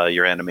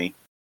your enemy.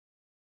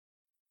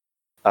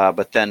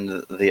 But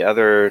then the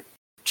other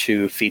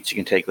 2 feats you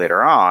can take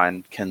later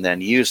on can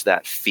then use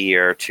that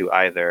fear to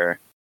either,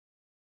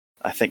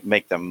 I think,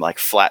 make them like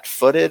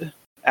flat-footed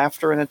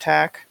after an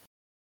attack,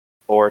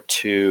 or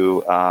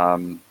to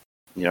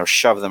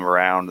shove them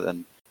around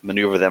and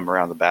maneuver them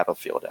around the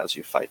battlefield as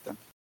you fight them.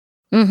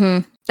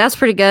 Mm-hmm. That's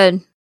pretty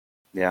good.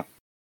 Yeah.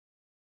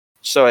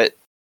 So it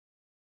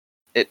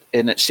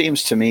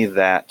seems to me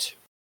that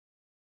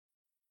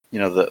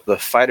the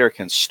fighter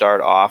can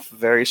start off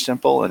very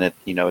simple, and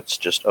it's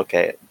just,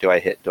 okay, do I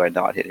hit, do I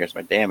not hit, here's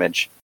my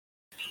damage.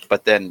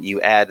 But then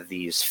you add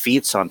these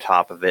feats on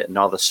top of it, and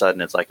all of a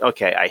sudden it's like,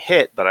 okay, I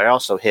hit, but I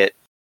also hit,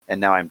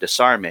 and now I'm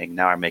disarming,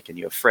 now I'm making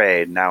you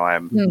afraid, now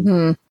I'm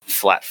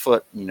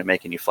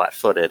making you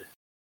flat-footed.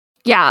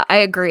 Yeah, I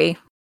agree.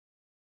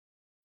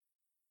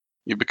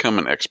 You become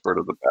an expert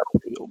of the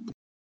battlefield.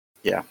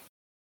 Yeah.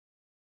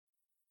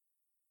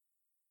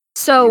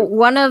 So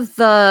one of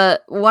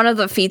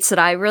the feats that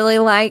I really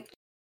liked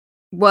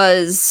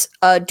was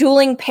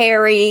dueling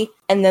parry,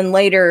 and then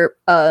later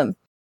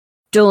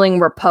dueling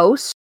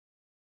riposte.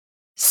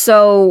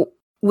 So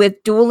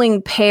with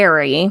dueling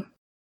parry,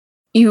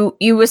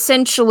 you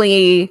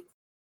essentially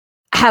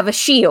have a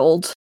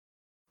shield,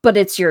 but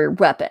it's your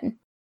weapon.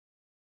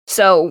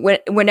 So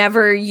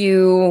whenever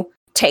you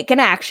take an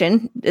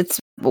action, it's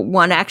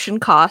one action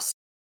cost.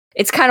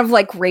 It's kind of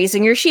like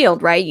raising your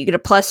shield, right? You get a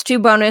 +2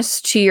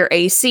 bonus to your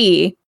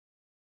AC.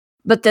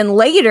 But then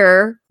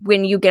later,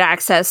 when you get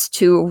access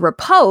to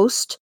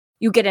riposte,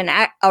 you get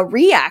a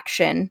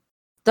reaction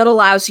that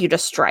allows you to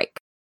strike.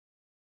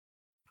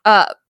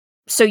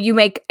 So you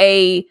make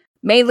a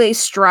melee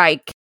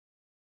strike,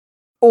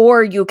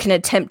 or you can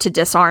attempt to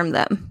disarm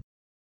them.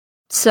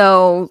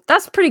 So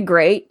that's pretty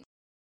great.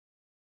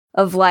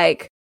 Of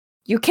like,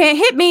 you can't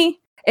hit me.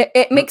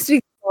 It makes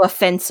me feel a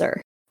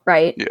fencer,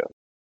 right? Yeah.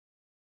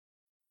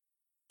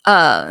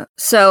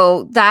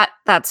 So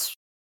that's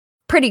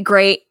pretty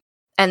great,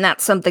 and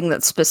that's something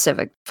that's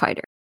specific to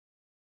fighter.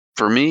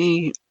 For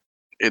me,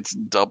 it's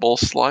double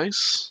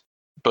slice,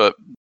 but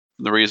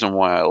the reason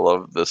why I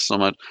love this so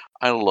much,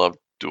 I love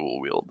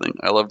dual wielding.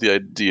 I love the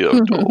idea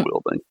of dual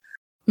wielding.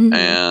 Mm-hmm.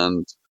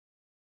 And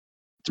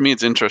to me,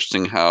 it's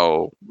interesting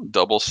how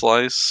double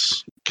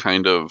slice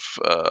kind of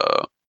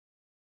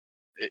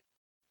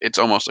it's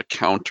almost a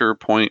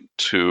counterpoint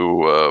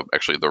to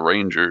actually the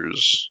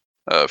Rangers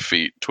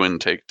feat Twin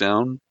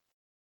Takedown.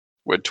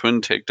 With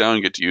Twin Takedown,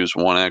 you get to use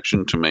one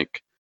action to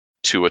make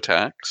 2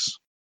 attacks.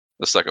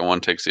 The second one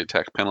takes the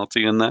attack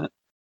penalty in that.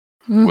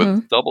 Mm-hmm.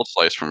 With double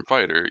slice from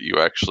fighter,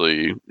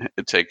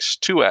 it takes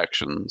 2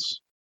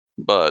 actions,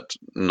 but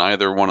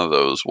neither one of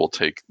those will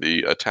take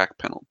the attack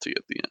penalty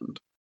at the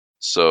end.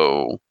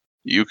 So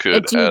you could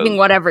it's using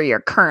whatever your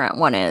current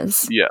one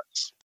is.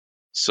 Yes.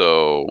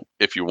 So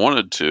if you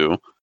wanted to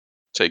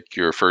take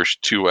your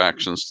first 2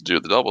 actions to do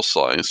the double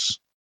slice,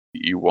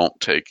 you won't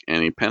take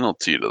any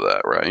penalty to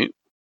that, right?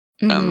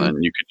 Mm-hmm. And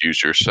then you could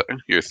use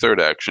your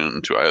third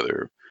action to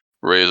either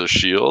raise a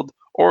shield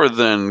or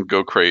then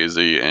go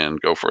crazy and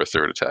go for a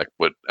third attack.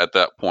 But at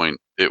that point,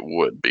 it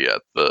would be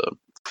at the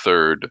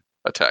third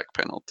attack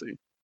penalty.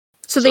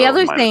 So the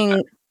other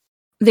thing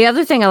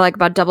I like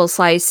about double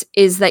slice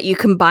is that you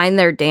combine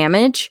their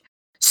damage,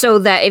 so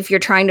that if you're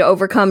trying to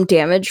overcome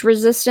damage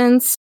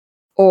resistance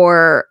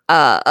or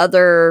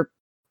other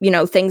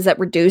things that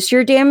reduce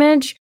your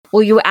damage,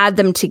 well, you add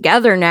them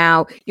together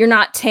now. You're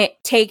not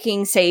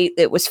taking, say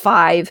it was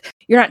 5,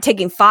 you're not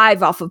taking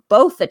 5 off of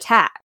both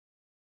attacks.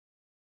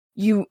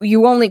 You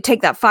only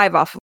take that 5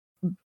 off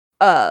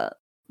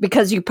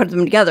because you put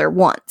them together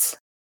once.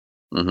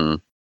 Mm-hmm.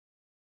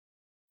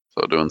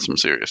 So doing some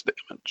serious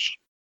damage.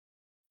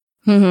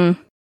 Mm-hmm.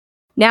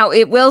 Now,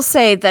 it will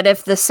say that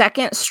if the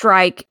second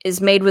strike is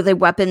made with a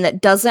weapon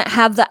that doesn't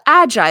have the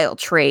agile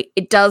trait,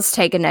 it does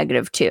take a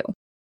 -2.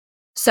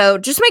 So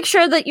just make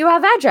sure that you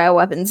have agile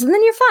weapons, and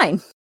then you're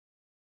fine.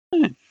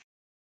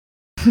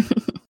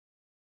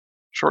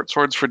 Short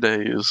swords for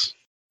days.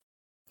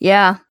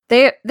 Yeah,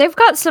 they've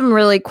got some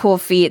really cool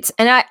feats,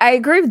 and I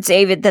agree with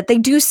David that they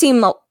do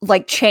seem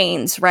like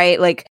chains, right?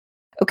 Like,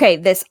 okay,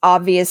 this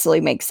obviously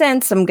makes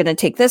sense. I'm gonna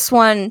take this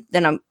one,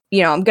 then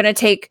I'm gonna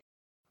take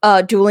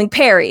dueling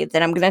parry,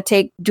 then I'm gonna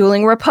take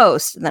dueling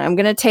riposte, and then I'm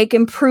gonna take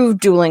improved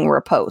dueling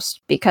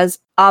riposte, because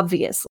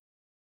obviously.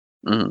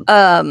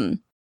 Mm-hmm.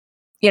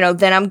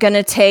 Then I'm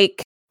gonna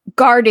take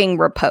guarding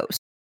riposte.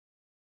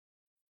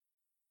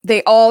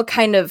 They all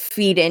kind of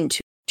feed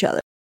into each other.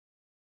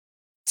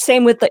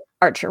 Same with the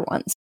archer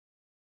ones.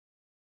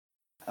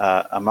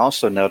 I'm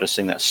also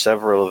noticing that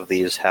several of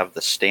these have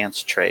the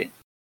stance trait,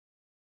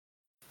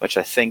 which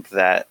I think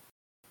that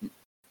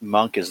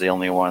Monk is the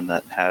only one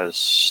that has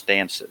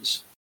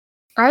stances.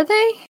 Are they?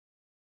 I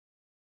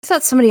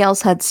thought somebody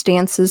else had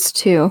stances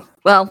too.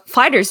 Well,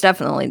 fighters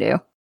definitely do.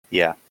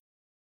 Yeah.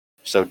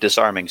 So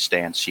disarming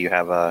stance, you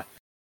have a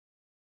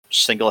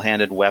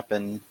single-handed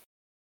weapon,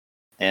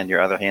 and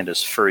your other hand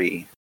is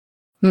free.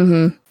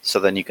 Mm-hmm. So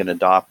then you can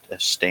adopt a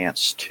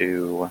stance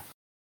to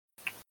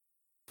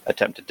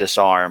attempt to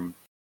disarm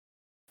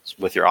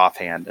with your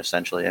offhand,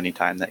 essentially,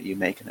 anytime that you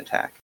make an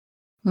attack.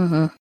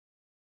 Mm-hmm.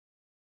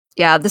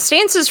 Yeah, the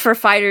stances for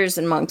fighters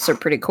and monks are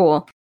pretty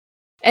cool.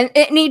 And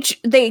in each,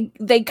 they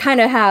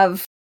kind of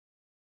have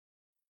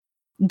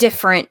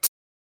different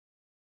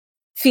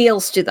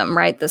feels to them,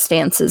 right? The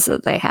stances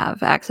that they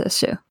have access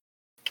to.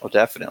 Well,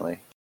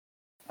 definitely.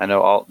 I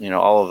know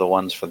all of the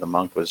ones for the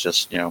monk was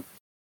just,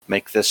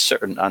 make this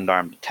certain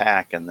unarmed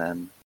attack, and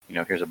then,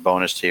 here's a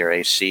bonus to your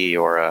AC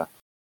or a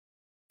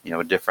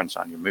difference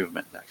on your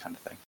movement, that kind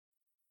of thing.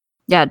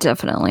 Yeah,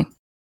 definitely.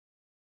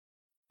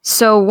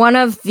 So one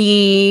of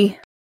the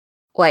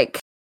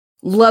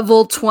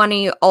level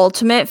 20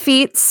 ultimate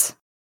feats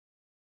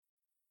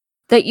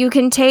that you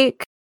can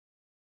take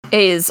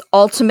is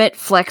ultimate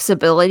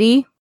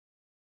flexibility.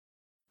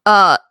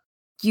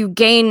 You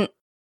gain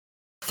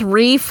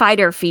 3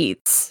 fighter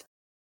feats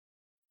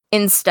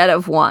instead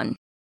of 1.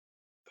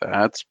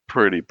 That's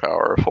pretty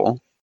powerful.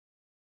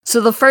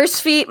 So the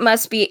first feat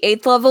must be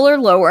 8th level or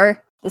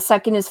lower. The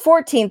second is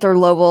 14th or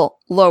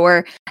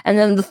lower. And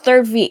then the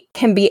third feat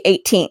can be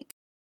 18th.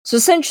 So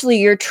essentially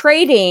you're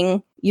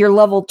trading your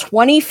level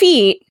 20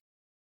 feet,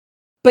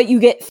 but you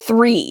get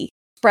 3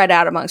 spread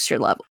out amongst your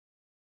level.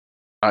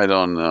 I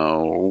don't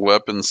know.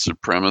 Weapon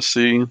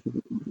Supremacy,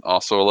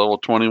 also a level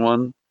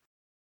 21.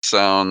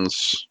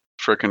 Sounds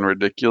freaking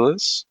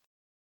ridiculous.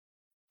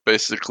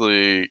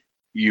 Basically,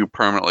 you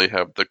permanently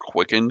have the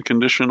Quicken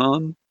condition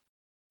on.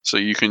 So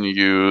you can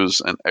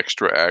use an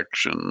extra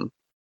action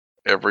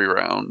every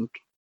round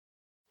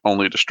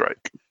only to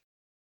strike.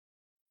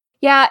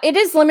 Yeah, it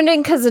is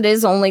limiting because it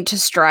is only to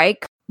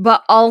strike,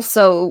 but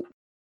also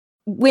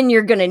when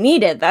you're going to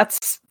need it,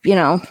 that's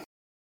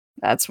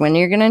when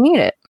you're going to need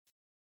it.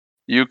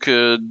 You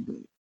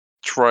could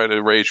try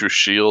to raise your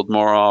shield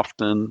more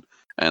often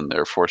and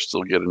therefore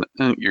still get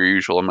your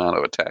usual amount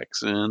of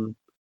attacks in.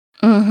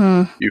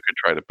 Mm-hmm. You could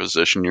try to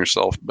position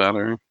yourself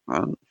better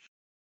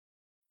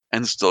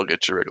and still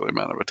get your regular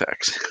amount of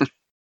attacks.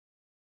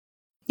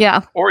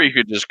 Yeah. Or you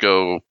could just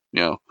go,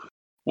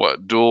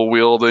 dual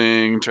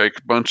wielding, take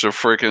a bunch of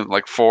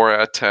freaking 4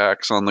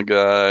 attacks on the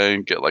guy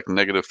and get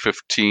negative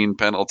 15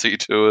 penalty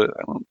to it.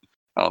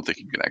 I don't think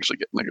you can actually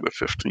get negative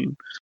 15.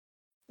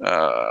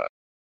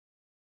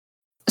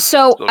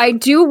 So I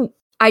do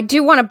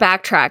want to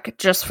backtrack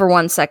just for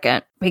 1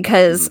 second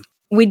because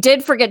we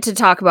did forget to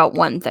talk about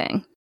one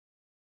thing.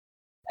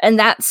 And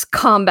that's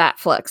combat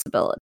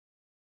flexibility.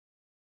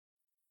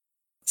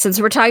 Since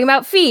we're talking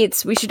about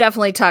feats, we should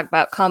definitely talk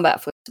about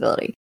combat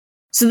flexibility.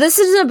 So this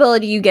is an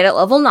ability you get at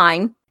level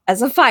 9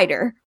 as a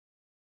fighter,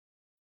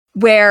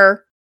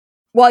 where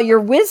while your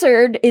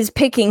wizard is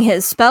picking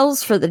his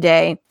spells for the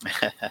day,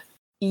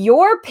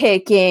 you're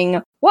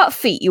picking what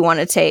feat you want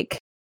to take.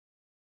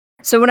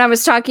 So when I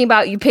was talking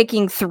about you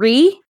picking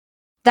 3,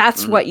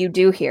 that's what you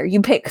do here.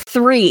 You pick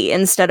 3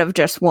 instead of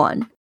just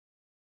 1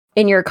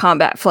 in your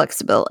combat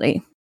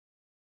flexibility.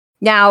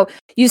 Now,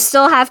 you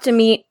still have to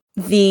meet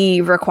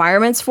the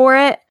requirements for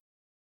it,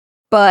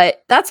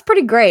 but that's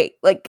pretty great.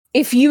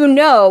 If you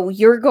know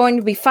you're going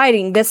to be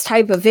fighting this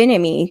type of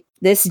enemy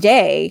this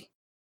day,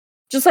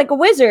 just like a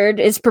wizard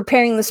is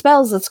preparing the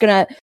spells that's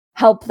going to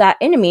help that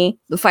enemy,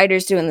 the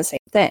fighter's doing the same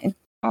thing.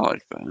 I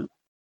like that.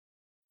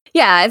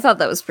 Yeah, I thought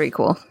that was pretty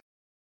cool.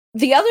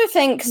 The other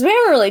thing, because we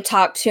haven't really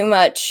talked too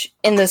much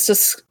in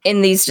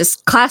these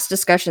class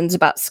discussions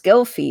about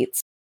skill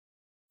feats,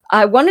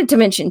 I wanted to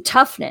mention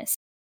toughness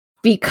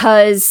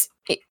because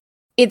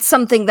it's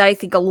something that I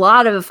think a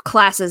lot of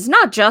classes,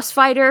 not just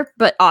fighter,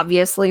 but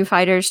obviously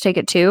fighters take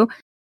it too,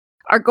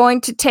 are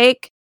going to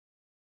take,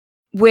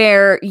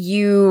 where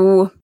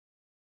you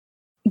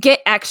get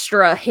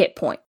extra hit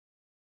points.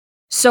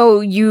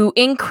 So you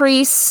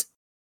increase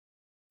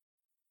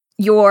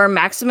your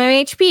maximum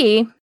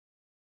HP,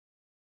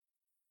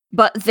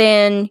 but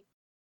then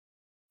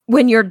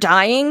when you're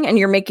dying and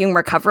you're making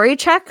recovery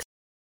checks,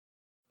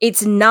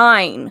 it's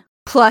 9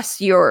 plus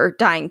your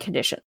dying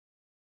condition.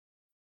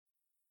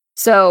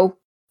 So,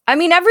 I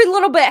mean, every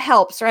little bit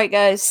helps, right,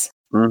 guys?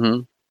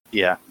 Mm-hmm.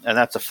 Yeah, and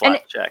that's a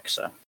flat check,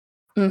 so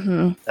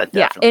that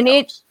definitely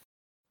helps.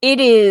 It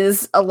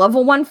is a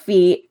level 1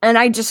 feat, and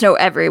I just know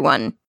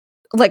everyone,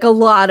 a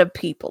lot of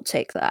people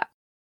take that.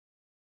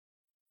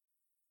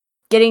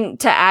 Getting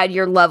to add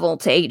your level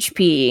to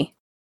HP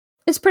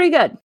is pretty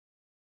good.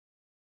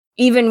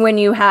 Even when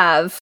you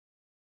have,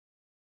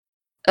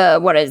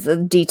 what is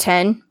it,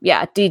 D10?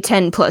 Yeah,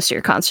 D10 plus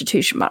your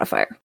Constitution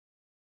modifier.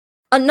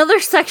 Another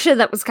section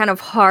that was kind of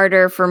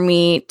harder for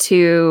me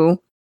to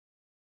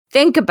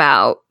think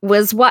about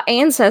was what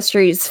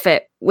ancestries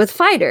fit with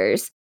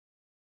fighters.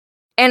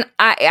 And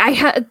I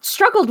had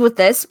struggled with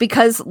this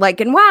because,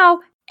 in WoW,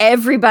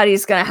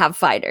 everybody's going to have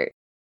fighters.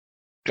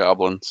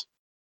 Goblins.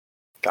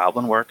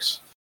 Goblin works.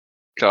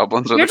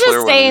 Goblins are You're the clear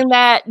just saying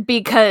that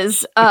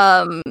because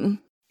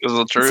Is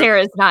it true?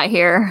 Sarah's not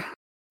here.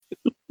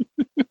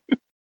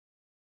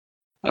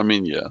 I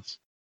mean, yes.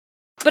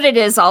 But it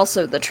is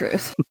also the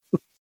truth.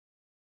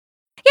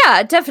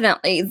 Yeah,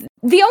 definitely.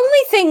 The only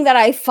thing that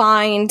I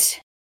find,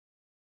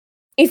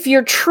 if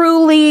you're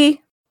truly,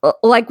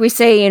 like we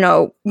say,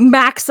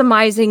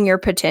 maximizing your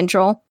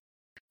potential,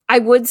 I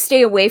would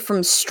stay away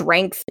from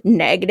strength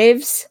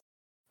negatives.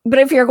 But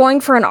if you're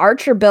going for an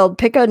archer build,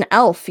 pick an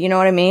elf, you know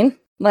what I mean?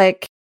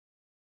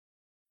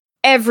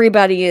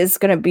 Everybody is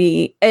going to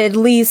be at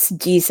least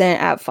decent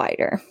at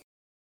fighter.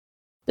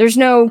 There's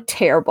no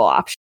terrible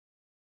option.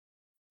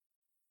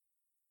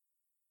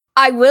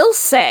 I will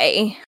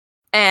say,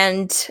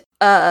 and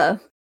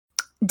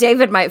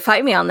David might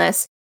fight me on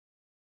this,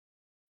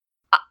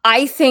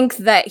 I think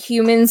that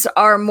humans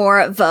are more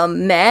of a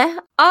meh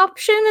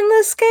option in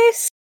this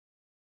case.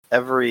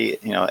 every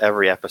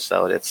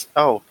episode, it's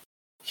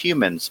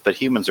humans, but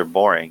humans are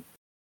boring.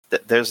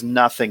 There's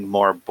nothing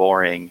more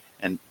boring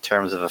in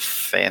terms of a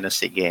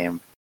fantasy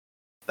game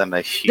than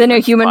a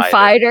human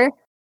fighter.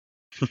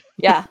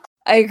 Yeah,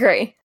 I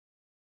agree.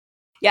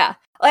 Yeah.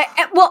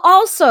 Well,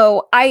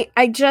 also,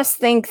 I just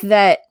think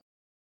that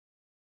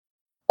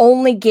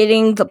only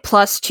getting the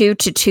 +2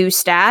 to 2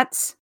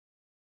 stats,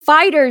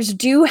 fighters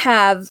do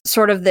have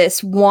sort of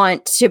this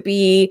want to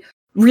be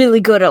really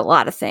good at a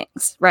lot of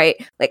things, right?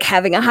 Like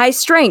having a high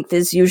strength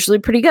is usually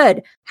pretty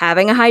good.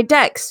 Having a high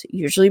dex,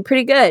 usually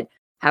pretty good.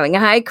 Having a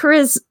high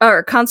charisma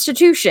or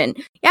constitution.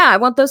 Yeah, I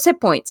want those hit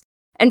points.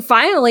 And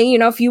finally,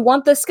 if you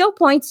want the skill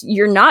points,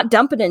 you're not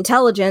dumping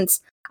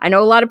intelligence. I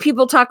know a lot of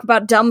people talk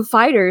about dumb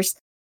fighters.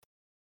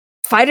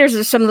 Fighters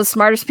are some of the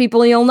smartest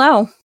people you'll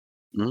know.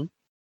 Mm-hmm.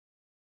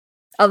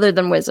 Other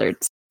than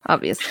wizards,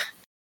 obviously.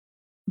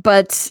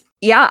 But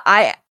yeah,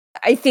 I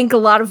think a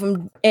lot of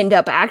them end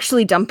up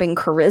actually dumping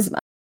charisma.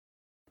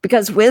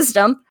 Because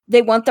wisdom,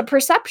 they want the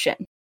perception.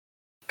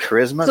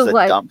 Charisma's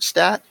a dump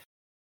stat?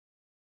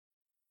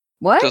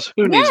 What? Because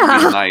who needs to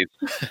be nice?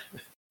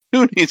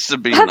 Who needs to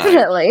be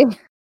Definitely. nice?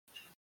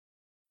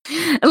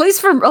 At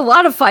least for a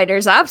lot of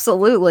fighters,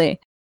 absolutely.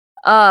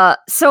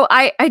 So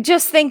I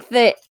just think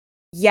that,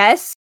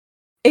 yes,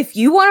 if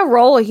you want to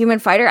roll a human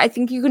fighter, I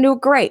think you can do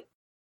it great.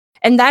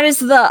 And that is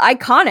the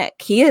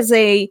iconic. He is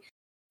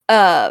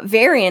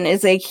Varian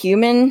is a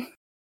human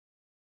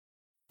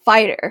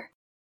fighter.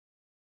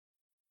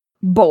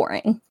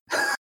 Boring.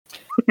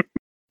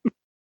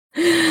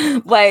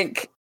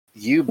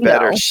 You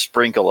better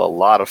sprinkle a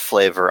lot of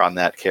flavor on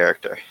that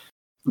character.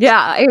 Yeah,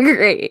 I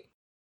agree.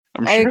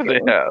 I'm sure they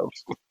have.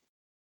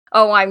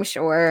 Oh, I'm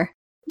sure.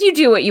 You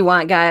do what you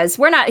want, guys.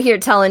 We're not here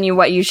telling you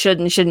what you should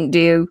and shouldn't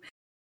do.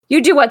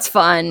 You do what's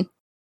fun.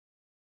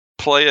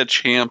 Play a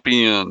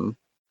champion.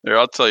 Here,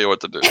 I'll tell you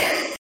what to do.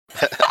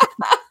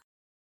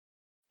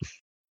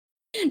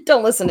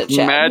 Don't listen to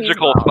Chad.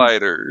 Magical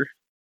fighter.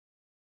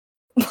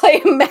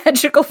 Play a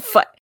magical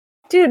fight.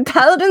 Dude,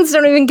 paladins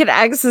don't even get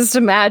access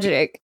to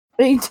magic.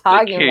 What are you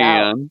talking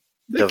about?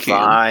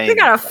 Divine. They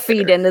gotta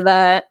feed into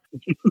that.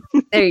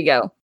 There you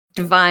go.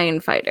 Divine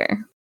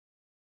fighter.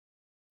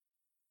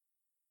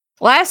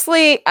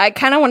 Lastly, I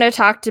kind of want to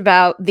talk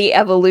about the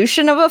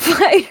evolution of a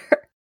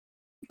fighter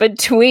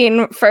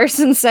between first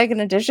and second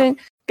edition.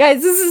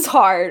 Guys, this is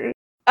hard.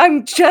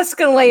 I'm just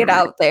gonna lay it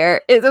out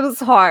there. It was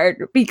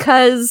hard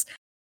because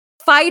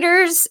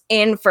fighters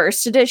in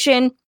first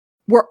edition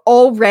were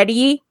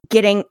already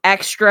getting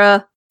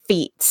extra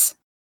feats.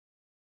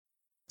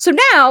 So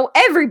now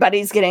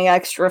everybody's getting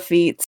extra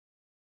feats.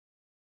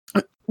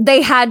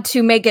 They had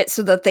to make it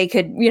so that they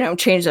could,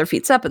 change their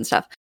feats up and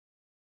stuff.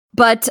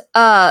 But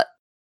a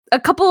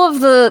couple of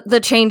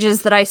the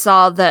changes that I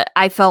saw that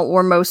I felt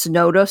were most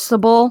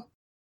noticeable,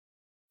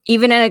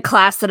 even in a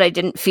class that I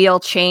didn't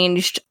feel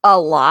changed a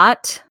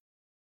lot,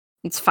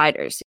 it's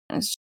fighters.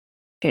 It's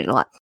changed a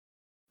lot.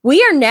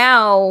 We are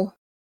now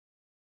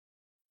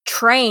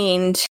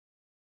trained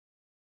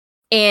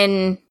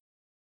in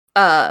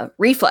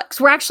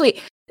reflex. We're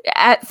actually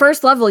at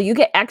first level, you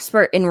get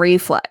expert in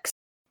reflex.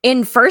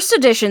 In first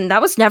edition, that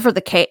was never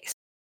the case.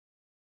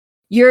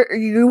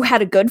 You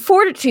had a good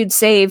fortitude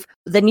save,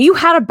 then you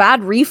had a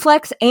bad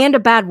reflex and a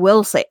bad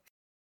will save.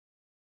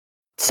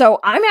 So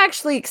I'm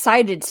actually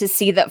excited to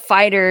see that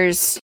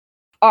fighters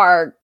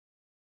are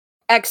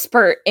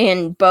expert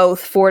in both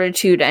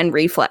fortitude and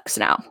reflex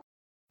now.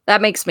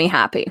 That makes me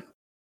happy.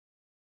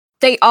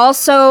 They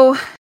also,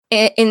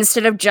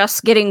 instead of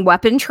just getting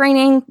weapon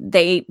training,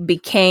 they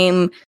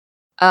became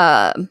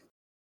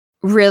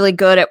really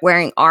good at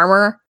wearing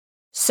armor.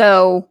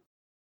 So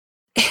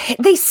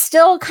they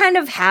still kind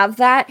of have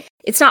that.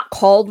 It's not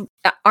called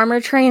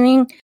armor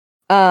training,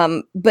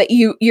 but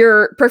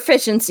your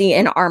proficiency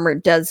in armor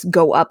does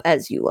go up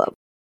as you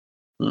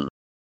level.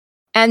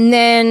 And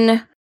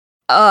then,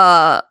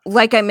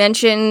 like I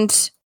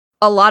mentioned,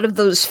 a lot of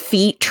those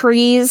feat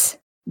trees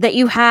that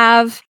you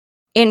have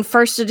in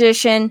first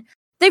edition,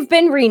 they've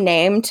been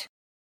renamed.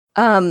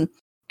 And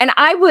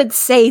I would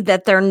say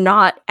that they're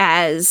not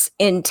as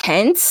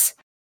intense.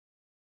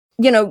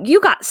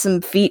 You got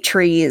some feat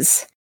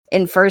trees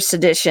in first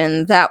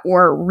edition that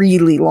were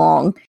really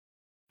long.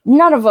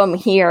 None of them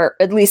here,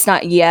 at least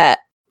not yet,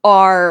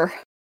 are,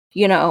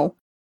 well,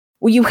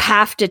 you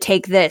have to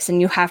take this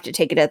and you have to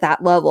take it at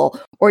that level,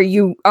 or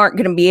you aren't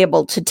going to be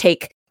able to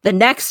take the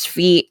next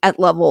feat at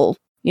level,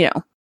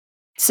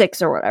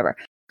 6 or whatever.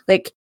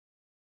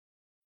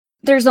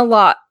 There's a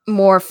lot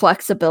more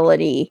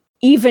flexibility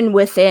even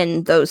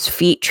within those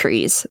feat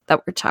trees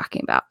that we're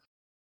talking about.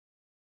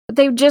 But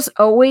they've just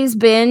always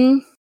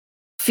been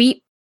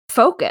feat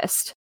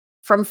focused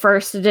from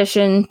first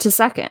edition to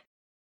second.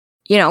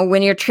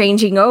 When you're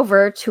changing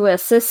over to a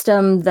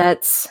system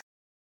that's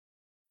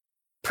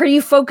pretty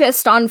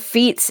focused on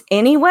feats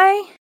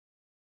anyway,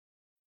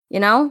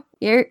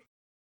 you're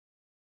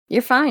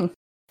fine.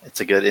 It's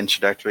a good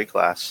introductory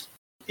class,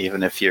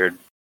 even if you're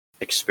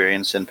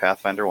experienced in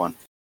Pathfinder 1.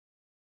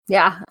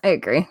 Yeah, I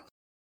agree.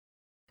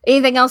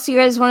 Anything else you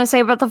guys want to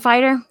say about the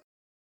fighter?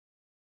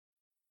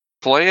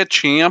 Play a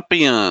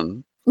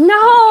champion.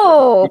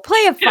 No,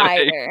 play a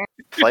fighter.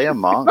 Play a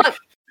monk. Look.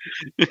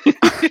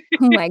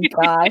 Oh my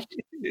gosh.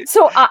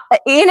 So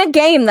in a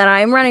game that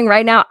I'm running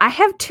right now, I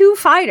have 2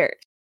 fighters.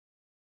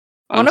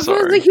 One of them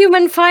is a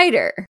human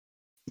fighter.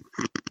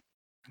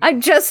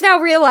 I'm just now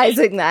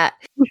realizing that.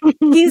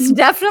 He's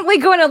definitely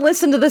going to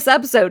listen to this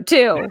episode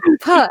too.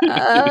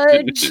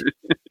 Pudge.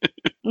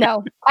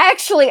 No,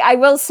 actually, I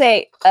will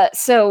say,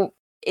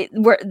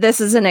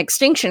 this is an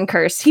extinction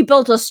curse. He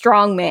built a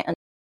strong man.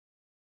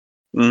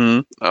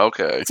 Mm-hmm.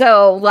 Okay.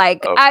 So,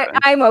 like, okay.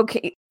 I'm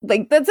okay.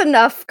 Like, that's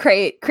enough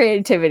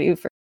creativity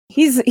for.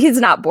 He's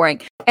not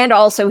boring, and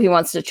also he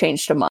wants to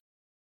change to monk.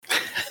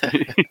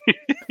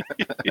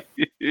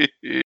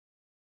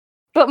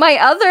 But my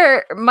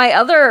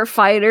other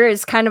fighter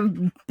is kind of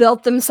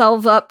built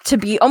themselves up to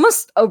be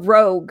almost a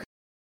rogue,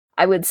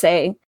 I would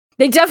say.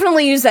 They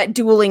definitely use that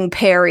dueling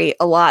parry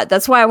a lot.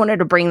 That's why I wanted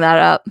to bring that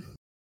up.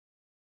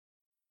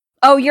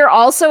 Oh, you're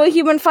also a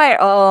human fighter?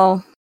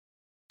 Oh,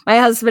 my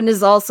husband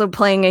is also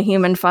playing a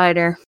human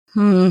fighter.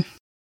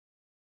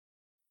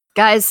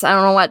 Guys, I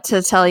don't know what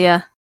to tell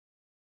you.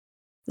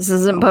 This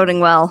isn't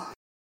boding well.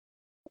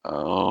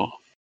 Oh.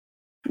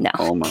 No.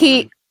 Oh my.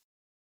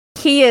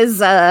 He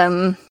is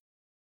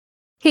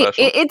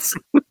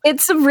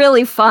it's a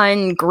really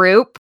fun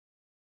group,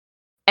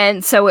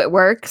 and so it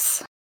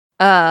works.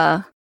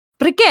 But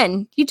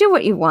again, you do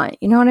what you want.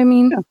 You know what I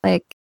mean? Yeah.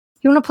 Like,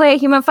 you want to play a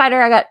human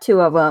fighter? I got 2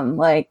 of them.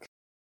 Like,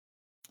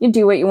 you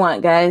do what you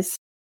want, guys.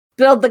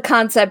 Build the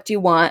concept you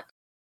want.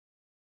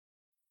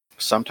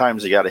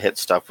 Sometimes you got to hit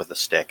stuff with a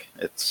stick.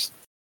 It's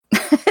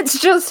it's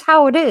just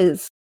how it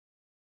is.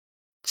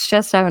 It's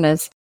just how it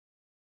is.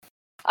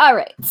 All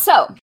right,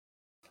 so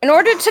in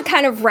order to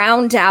kind of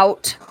round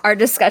out our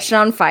discussion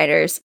on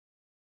fighters,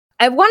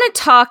 I want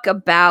to talk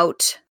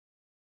about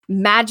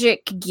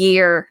magic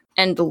gear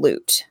and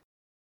loot.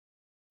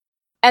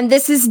 And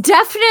this is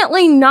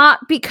definitely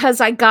not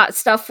because I got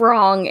stuff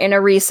wrong in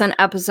a recent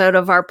episode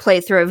of our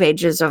playthrough of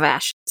Ages of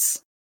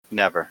Ashes.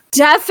 Never.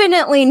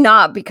 Definitely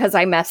not because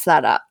I messed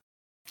that up.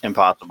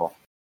 Impossible.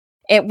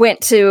 It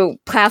went to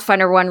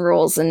Pathfinder 1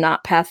 rules and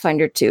not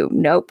Pathfinder 2.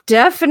 Nope.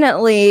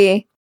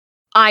 Definitely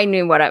I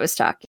knew what I was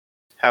talking.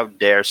 How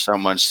dare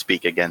someone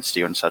speak against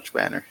you in such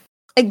manner?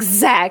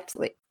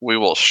 Exactly. We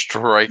will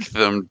strike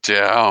them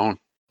down.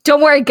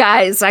 Don't worry,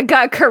 guys. I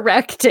got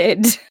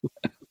corrected.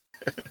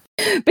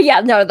 But yeah,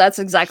 no, that's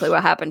exactly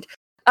what happened.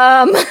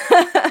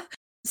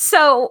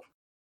 So,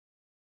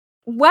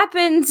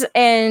 weapons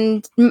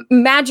and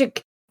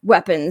magic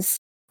weapons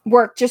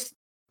work just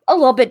a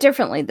little bit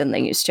differently than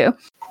they used to.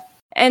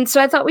 And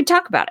so I thought we'd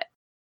talk about it.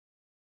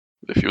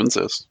 If you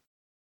insist.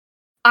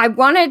 I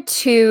wanted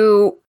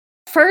to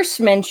first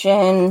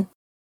mention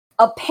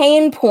a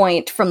pain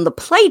point from the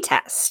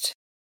playtest,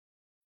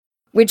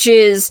 which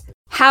is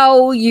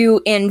how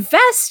you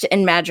invest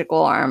in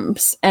magical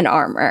arms and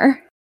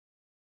armor,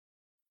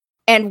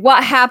 and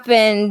what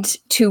happened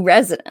to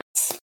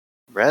Resonance.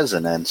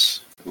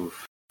 Resonance?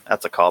 Oof.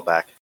 That's a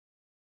callback.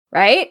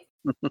 Right?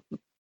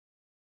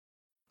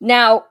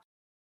 Now,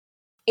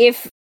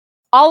 if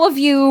all of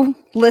you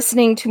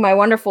listening to my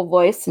wonderful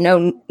voice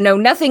know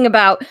nothing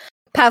about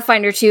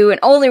Pathfinder 2 and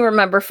only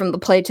remember from the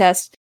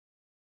playtest,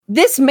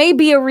 this may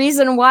be a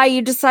reason why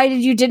you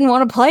decided you didn't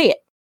want to play it.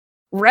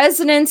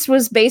 Resonance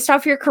was based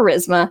off your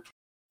charisma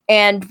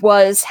and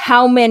was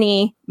how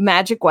many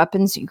magic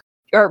weapons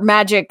or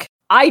magic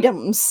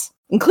items,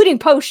 including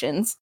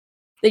potions,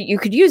 that you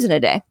could use in a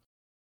day.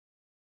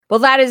 Well,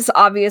 that is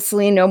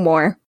obviously no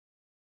more.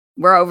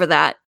 We're over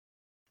that.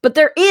 But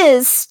there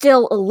is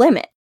still a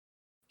limit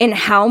in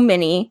how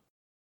many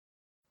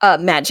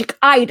magic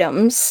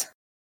items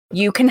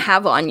you can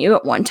have on you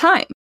at one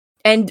time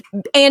and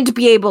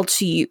be able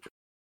to use.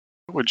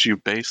 Would you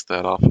base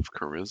that off of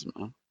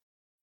charisma?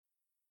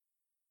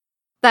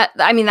 That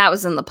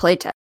was in the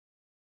playtest.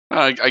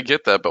 I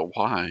get that, but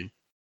why?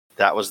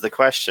 That was the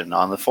question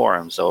on the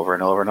forums over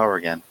and over and over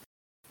again.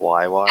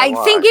 Why? I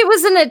think it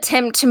was an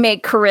attempt to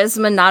make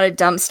charisma not a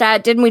dump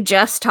stat. Didn't we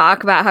just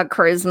talk about how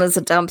charisma is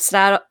a dump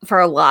stat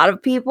for a lot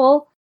of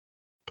people?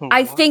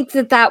 I think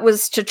that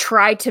was to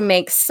try to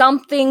make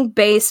something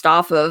based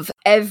off of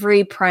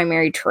every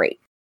primary trait.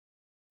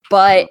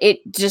 But it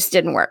just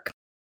didn't work.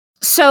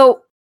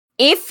 So,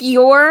 if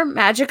your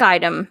magic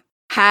item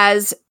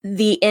has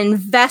the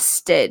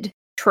invested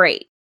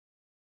trait,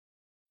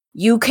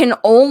 you can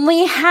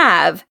only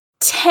have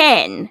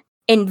 10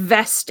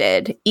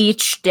 invested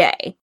each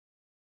day.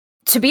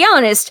 To be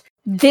honest,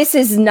 this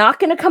is not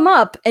going to come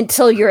up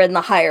until you're in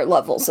the higher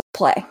levels of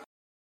play.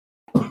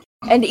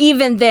 And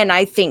even then,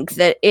 I think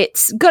that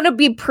it's going to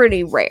be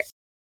pretty rare.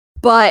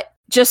 But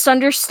just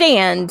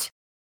understand,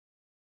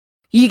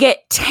 you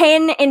get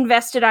 10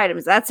 invested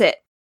items. That's it.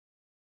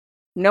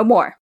 No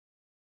more.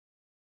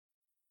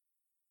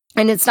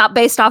 And it's not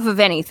based off of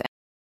anything.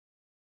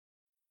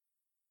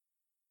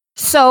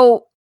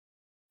 So,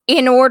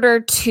 in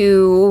order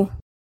to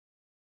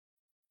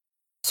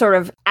sort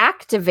of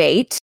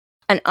activate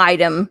an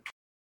item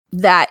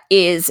that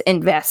is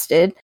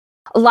invested,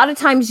 a lot of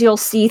times you'll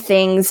see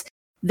things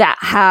that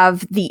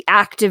have the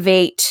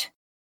activate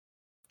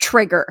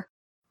trigger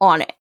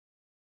on it.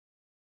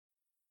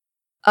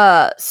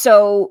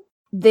 So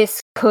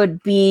this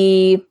could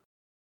be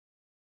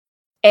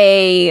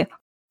a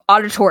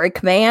auditory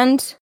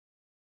command.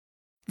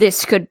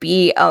 This could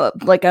be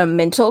like a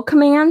mental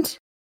command,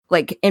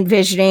 like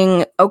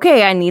envisioning,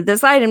 okay, I need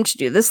this item to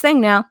do this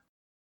thing now.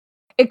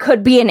 It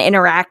could be an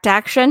interact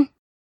action,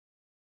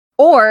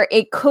 or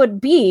it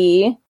could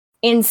be,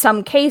 in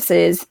some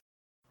cases,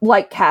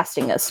 like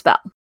casting a spell.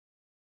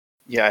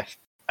 Yeah,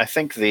 I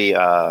think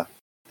the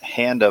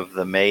Hand of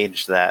the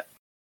Mage that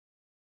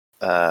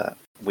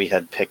we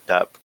had picked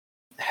up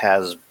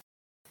has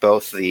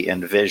both the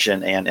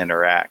envision and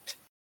interact.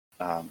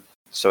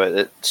 So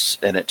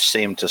it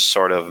seemed to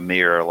sort of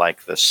mirror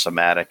like the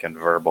somatic and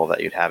verbal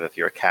that you'd have if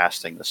you were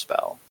casting the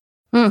spell.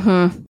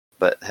 Mm-hmm.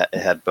 But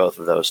it had both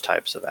of those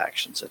types of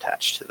actions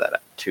attached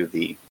to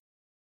the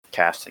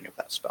casting of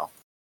that spell.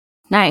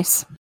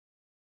 Nice.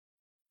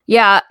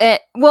 Yeah.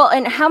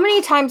 And how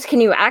many times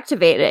can you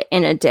activate it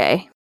in a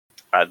day?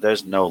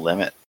 There's no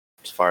limit,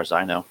 as far as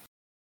I know.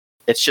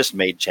 It's just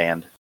Mage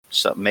Hand.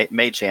 So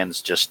Mage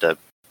Hand's just a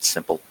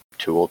simple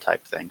tool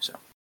type thing. So,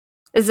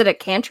 is it a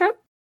cantrip?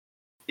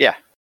 Yeah.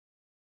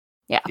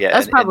 Yeah.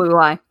 That's probably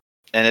why.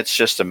 And it's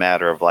just a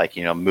matter of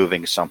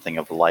moving something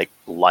of light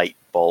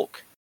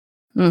bulk,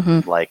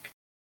 like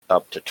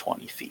up to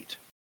 20 feet.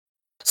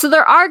 So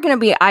there are going to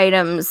be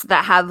items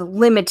that have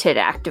limited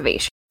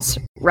activations,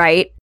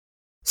 right?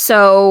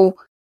 So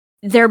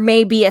there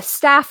may be a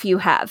staff you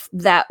have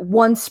that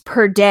once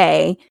per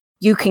day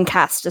you can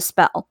cast a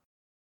spell.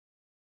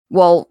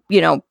 Well,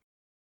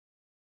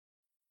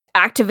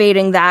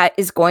 activating that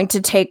is going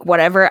to take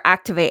whatever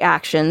activate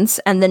actions,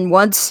 and then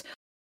once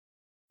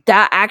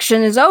that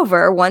action is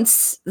over,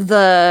 once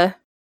the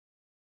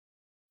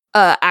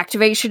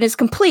activation is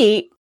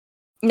complete,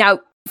 now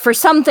for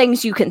some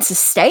things you can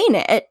sustain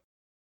it,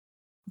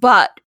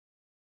 but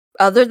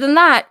other than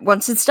that,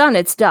 once it's done,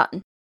 it's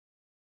done.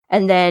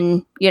 And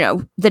then,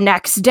 the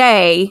next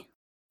day,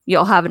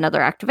 you'll have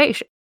another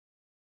activation.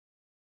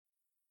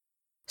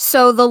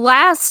 So the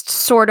last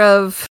sort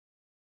of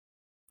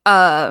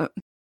kind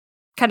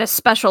of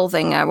special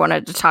thing I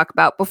wanted to talk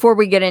about before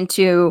we get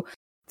into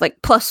like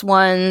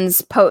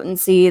 +1s,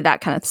 potency,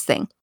 that kind of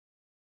thing,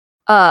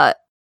 are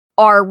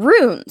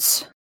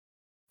runes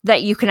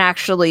that you can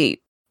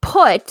actually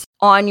put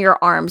on your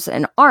arms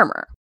and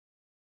armor.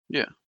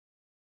 Yeah.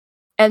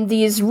 And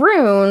these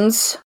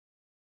runes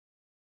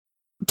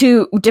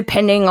do,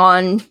 depending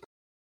on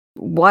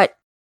what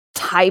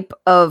type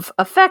of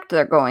effect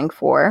they're going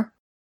for,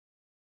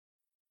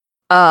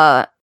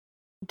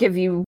 give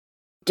you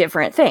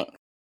different things.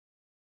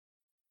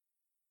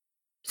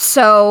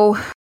 So,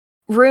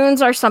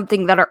 runes are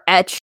something that are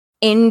etched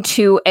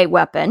into a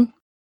weapon.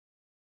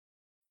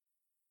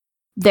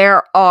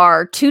 There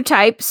are two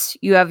types.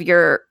 You have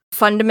your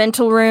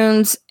fundamental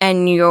runes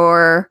and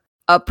your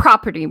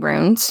property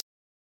runes.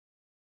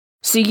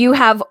 So you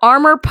have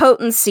armor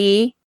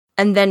potency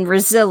and then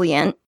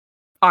resilient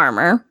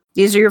armor.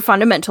 These are your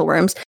fundamental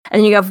runes. And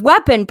then you have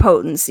weapon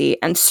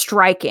potency and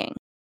striking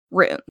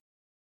runes.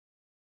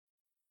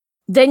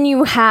 Then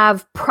you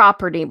have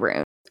property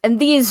runes. And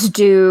these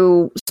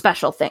do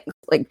special things,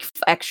 like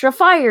extra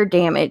fire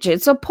damage.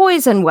 It's a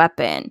poison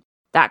weapon,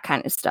 that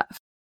kind of stuff.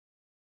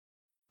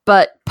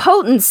 But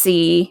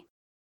potency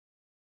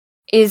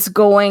is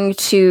going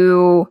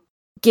to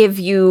give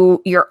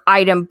you your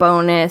item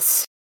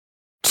bonus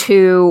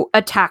to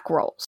attack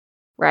rolls,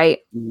 right?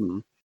 Mm-hmm.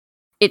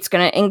 It's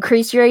going to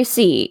increase your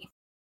AC.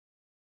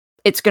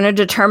 It's going to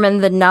determine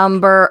the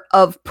number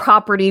of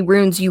property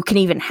runes you can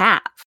even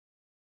have.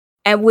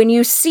 And when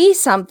you see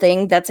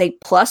something that's a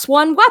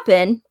 +1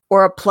 weapon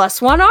or a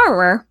 +1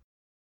 armor,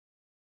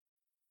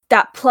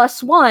 that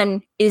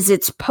 +1 is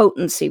its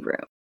potency rune.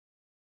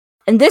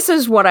 And this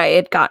is what I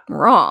had gotten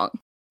wrong,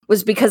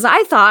 was because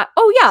I thought,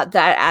 oh yeah,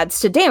 that adds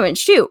to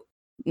damage too.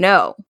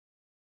 No,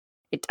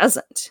 it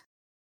doesn't.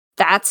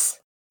 That's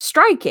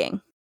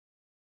striking.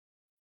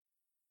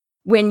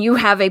 When you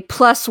have a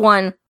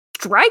 +1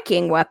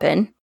 striking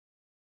weapon,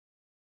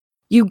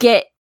 you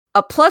get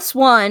a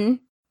 +1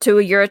 to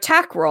your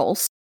attack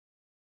rolls,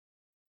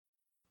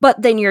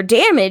 but then your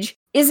damage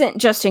isn't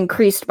just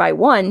increased by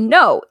 1.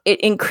 No,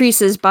 it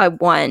increases by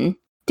 1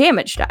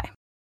 damage die.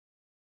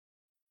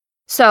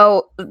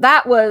 So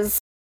that was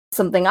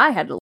something I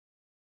had to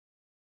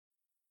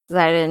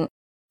learn.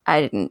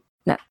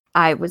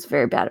 I was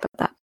very bad about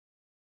that.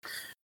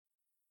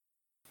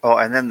 Oh,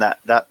 and then that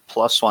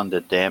 +1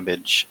 to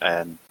damage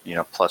and,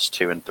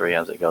 +2 and 3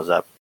 as it goes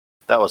up.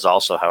 That was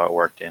also how it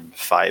worked in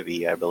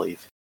 5e, I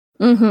believe.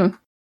 Mm-hmm.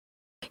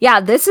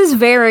 Yeah, this is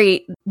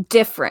very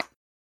different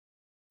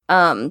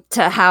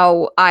to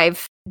how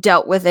I've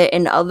dealt with it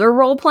in other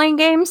role-playing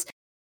games.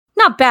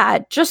 Not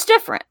bad, just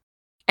different.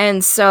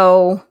 And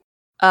so,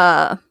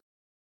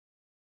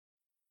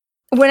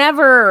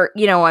 whenever,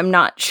 I'm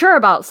not sure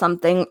about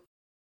something,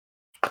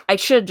 I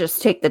should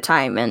just take the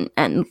time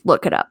and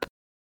look it up.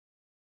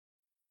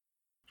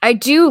 I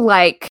do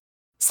like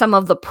some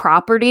of the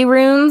property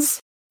runes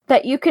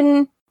that you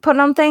can put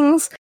on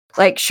things.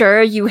 Like,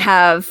 sure, you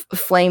have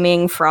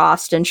flaming,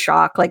 frost, and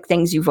shock, like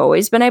things you've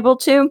always been able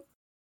to.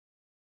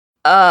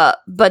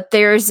 But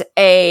there's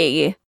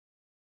a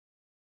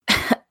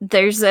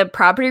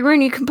property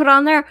rune you can put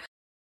on there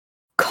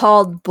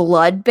called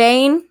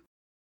Bloodbane.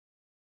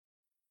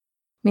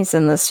 Let me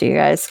send this to you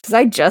guys because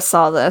I just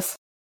saw this.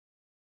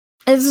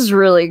 This is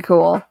really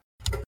cool.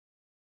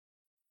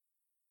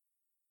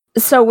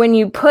 So when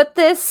you put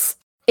this,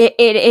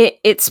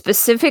 it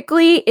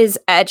specifically is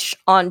etched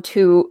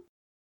onto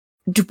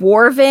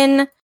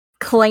Dwarven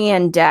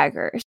clan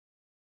daggers.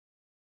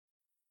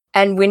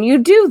 And when you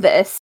do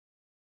this,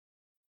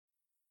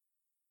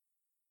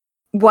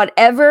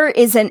 whatever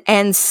is an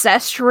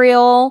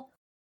ancestral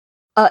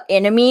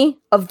enemy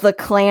of the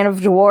clan of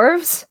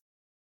dwarves,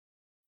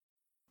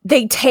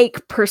 they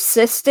take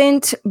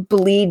persistent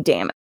bleed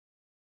damage.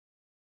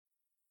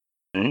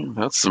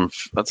 That's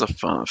a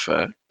fun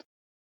effect.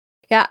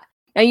 Yeah.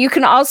 Now you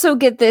can also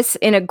get this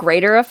in a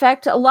greater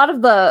effect. A lot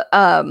of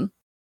the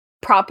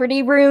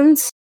property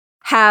runes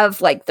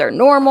have like their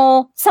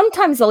normal.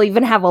 Sometimes they'll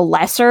even have a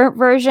lesser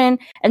version,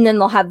 and then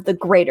they'll have the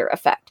greater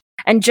effect.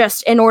 And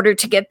just in order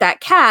to get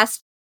that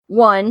cast,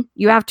 1,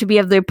 you have to be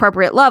of the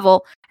appropriate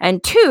level,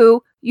 and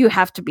 2, you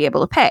have to be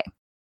able to pay.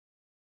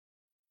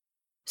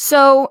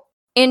 So,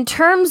 in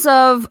terms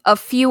of a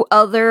few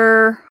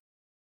other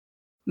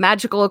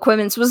magical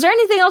equipments, was there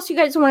anything else you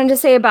guys wanted to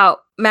say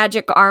about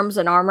magic arms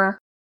and armor?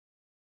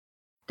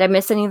 Did I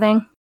miss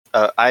anything?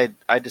 I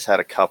just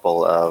had a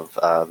couple of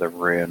the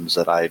runes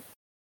that I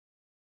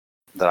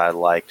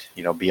liked,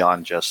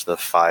 beyond just the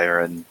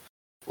fire and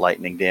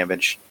lightning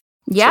damage.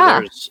 Yeah. So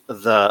there's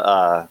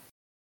the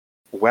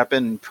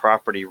weapon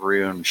property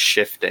rune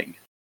shifting.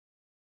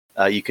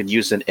 You can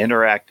use an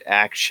interact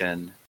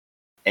action,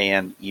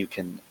 and you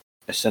can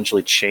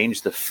essentially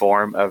change the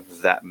form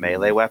of that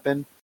melee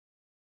weapon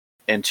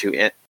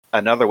into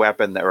another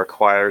weapon that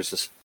requires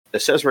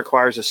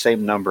the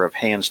same number of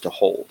hands to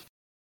hold.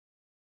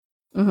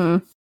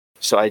 Mm-hmm.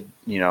 So I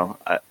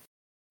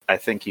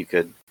think you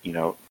could,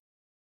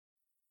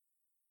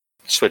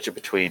 switch it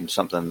between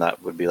something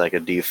that would be like a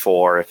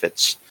D4 if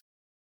it's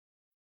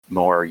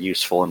more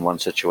useful in one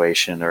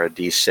situation, or a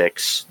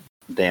D6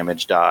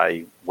 damage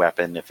die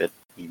weapon if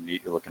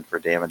you're looking for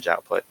damage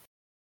output.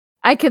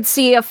 I could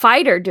see a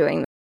fighter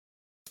doing that.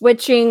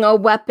 Switching a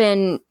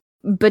weapon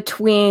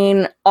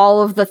between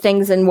all of the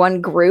things in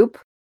one group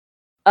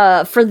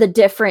for the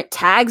different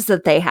tags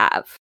that they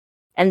have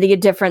and the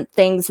different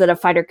things that a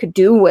fighter could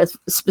do with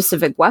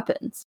specific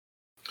weapons.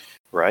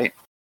 Right.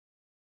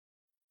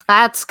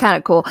 That's kind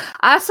of cool.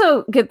 I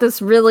also get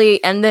this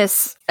really, and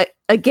this,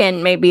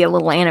 again, maybe a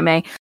little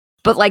anime,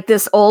 but like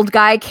this old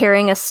guy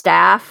carrying a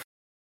staff,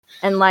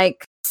 and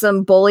like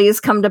some bullies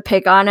come to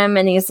pick on him,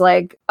 and he's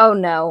like, oh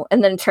no,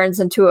 and then it turns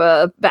into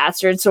a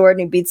bastard sword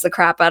and he beats the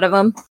crap out of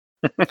him.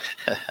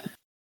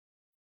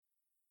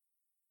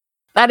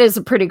 That is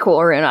a pretty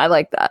cool rune. I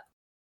like that.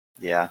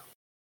 Yeah.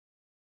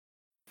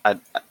 I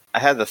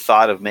had the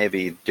thought of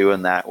maybe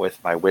doing that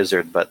with my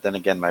wizard, but then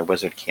again, my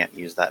wizard can't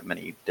use that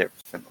many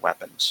different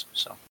weapons.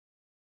 So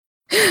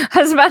I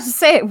was about to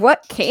say,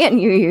 what can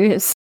you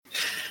use?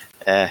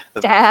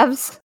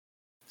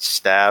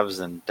 Staves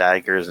and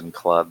daggers and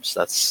clubs.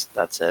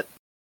 That's it.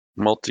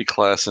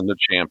 Multi-class into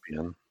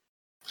champion.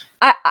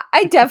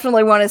 I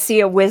definitely want to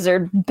see a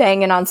wizard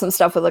banging on some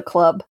stuff with a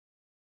club.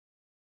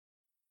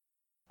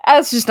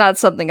 That's just not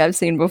something I've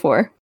seen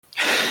before.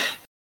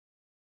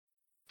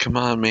 Come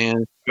on,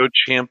 man. Go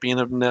champion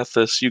of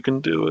Nethys. You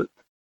can do it.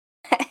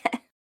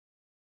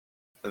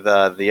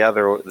 The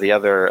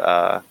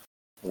other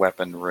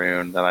weapon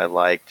rune that I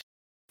liked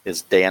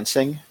is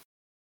dancing.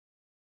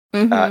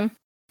 Mm-hmm.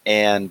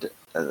 And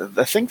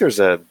I think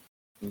there's a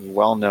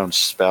well-known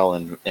spell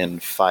in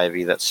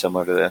 5e that's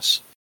similar to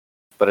this.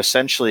 But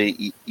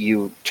essentially,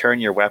 you turn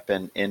your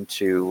weapon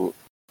into...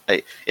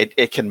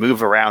 It can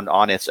move around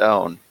on its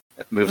own.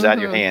 It moves out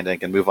of your hand and it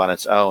can move on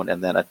its own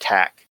and then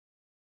attack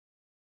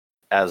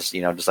as,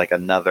 just like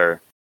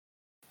another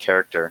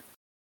character.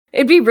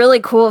 It'd be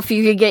really cool if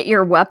you could get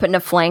your weapon to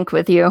flank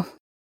with you.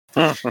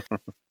 I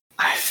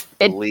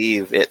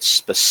believe it's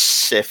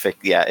specific.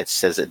 Yeah, it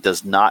says it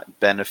does not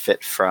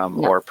benefit from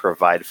or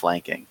provide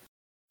flanking.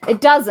 It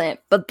doesn't,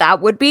 but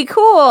that would be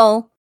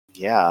cool.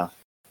 Yeah.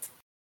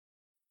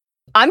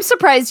 I'm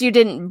surprised you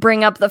didn't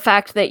bring up the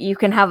fact that you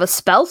can have a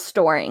spell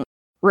storing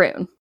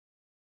rune.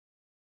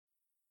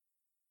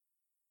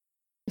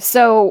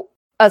 So,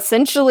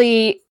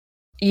 essentially,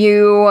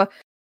 you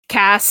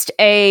cast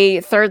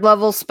a 3rd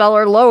level spell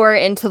or lower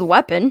into the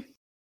weapon,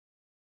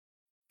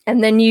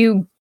 and then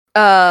you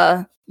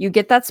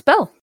get that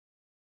spell.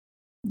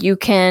 You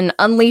can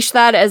unleash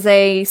that as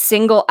a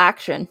single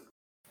action.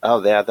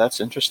 Oh, yeah,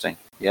 that's interesting.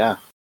 Yeah.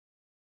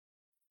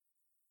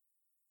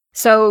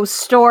 So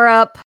store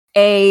up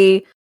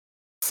a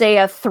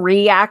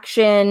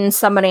 3-action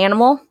summon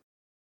animal.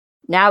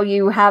 Now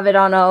you have it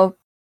on a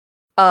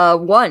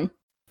 1.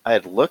 I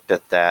had looked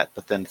at that,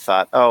 but then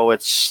thought,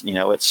 it's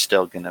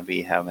still going to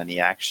be how many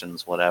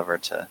actions, whatever,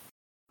 to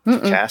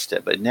cast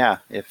it. But yeah,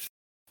 if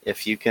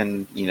if you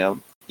can,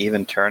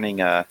 even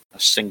turning a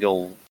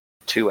single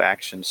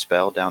 2-action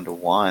spell down to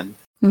 1,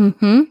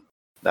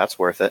 that's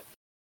worth it.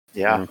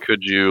 Yeah. And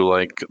could you,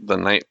 like, the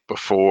night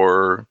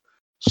before,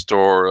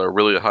 store a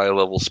really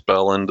high-level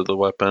spell into the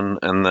weapon,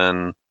 and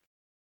then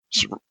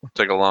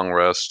take a long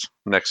rest?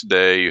 Next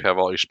day, you have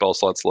all your spell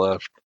slots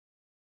left,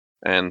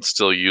 and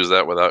still use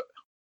that without...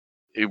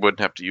 You wouldn't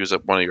have to use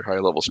up one of your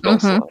high-level spell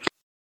slots.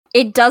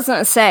 It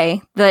doesn't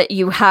say that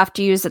you have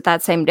to use it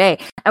that same day.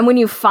 And when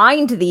you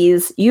find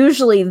these,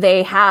 usually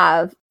they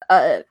have...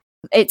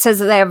 it says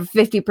that they have a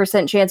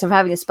 50% chance of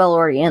having a spell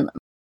already in them.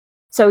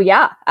 So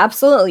yeah,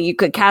 absolutely. You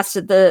could cast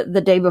it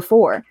the day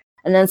before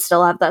and then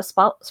still have that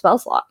spell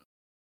slot.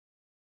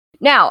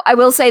 Now, I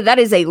will say that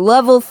is a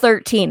level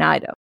 13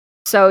 item.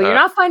 So you're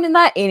not finding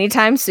that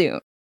anytime soon.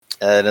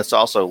 And it's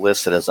also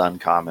listed as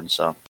uncommon,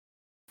 so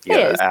you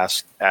gotta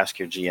ask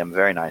your GM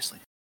very nicely.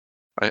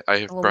 I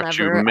have brought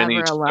you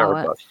many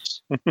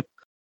Starbucks.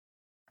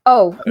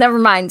 Oh, never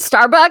mind.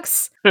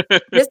 Starbucks?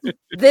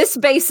 this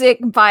basic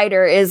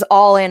biter is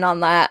all in on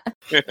that.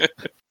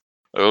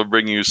 I will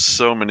bring you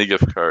so many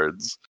gift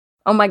cards.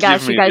 Oh my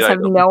gosh, you guys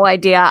have no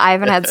idea. I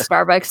haven't had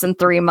Starbucks in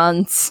 3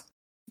 months.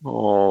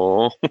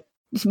 Oh.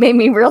 It made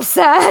me real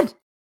sad.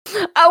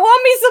 I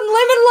want me some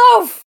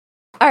lemon loaf.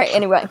 All right,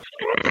 anyway.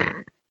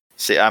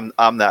 See,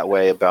 I'm that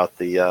way about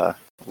the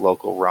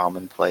local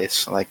ramen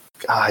place. Like,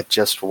 I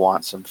just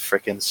want some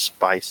freaking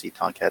spicy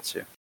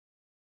tonkatsu.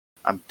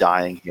 I'm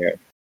dying here.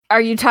 Are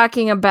you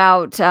talking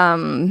about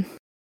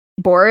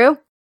Boru?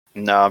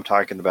 No, I'm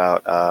talking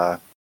about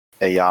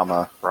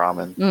Ayama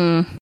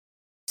ramen.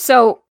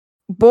 So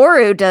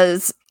Boru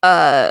does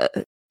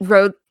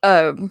road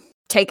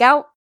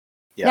takeout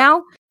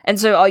now, and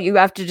so all you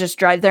have to just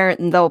drive there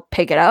and they'll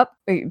pick it up.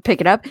 Or you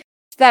pick it up.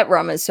 That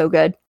ramen is so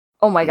good.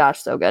 Oh my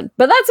gosh, so good.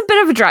 But that's a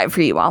bit of a drive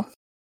for you all.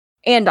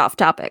 And off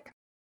topic.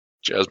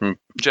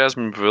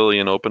 Jasmine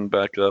Pavilion opened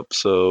back up,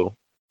 so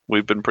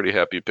we've been pretty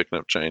happy picking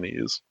up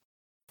Chinese.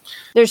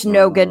 There's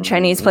no good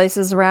Chinese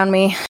places around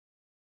me.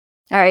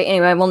 All right,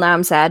 anyway, well, now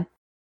I'm sad.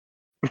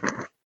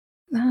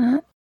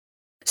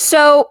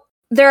 So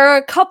there are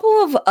a couple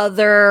of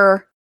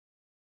other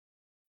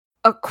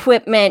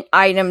equipment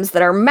items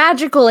that are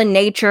magical in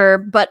nature,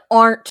 but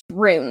aren't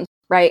runes,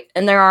 right?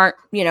 And there aren't,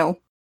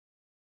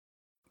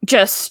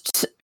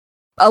 just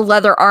a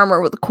leather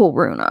armor with a cool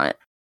rune on it.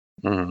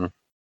 Mm-hmm.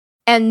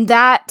 And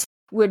that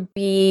would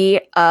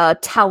be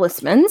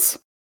talismans.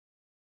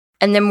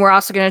 And then we're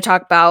also going to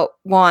talk about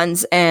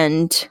wands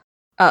and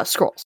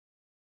scrolls.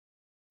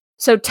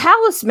 So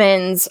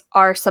talismans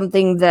are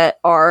something that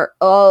are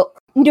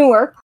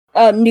new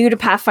to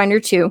Pathfinder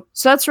 2.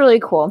 So that's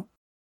really cool.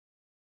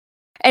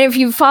 And if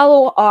you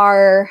follow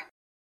our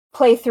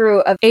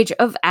playthrough of Age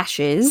of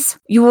Ashes,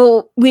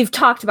 we've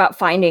talked about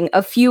finding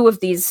a few of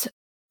these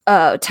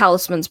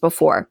talismans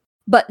before.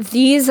 But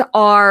these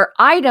are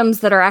items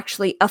that are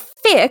actually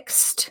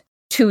affixed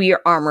to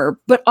your armor,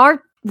 but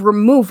aren't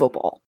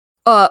removable.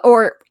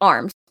 Or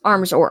arms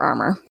or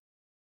armor.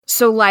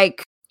 So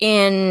like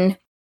in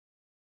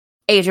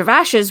Age of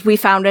Ashes, we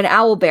found an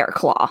owlbear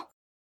claw.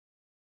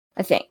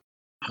 I think.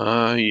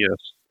 Yes.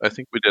 I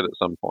think we did at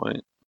some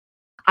point.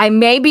 I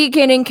may be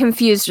getting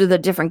confused with a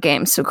different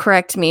game, so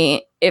correct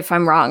me if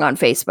I'm wrong on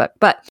Facebook.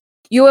 But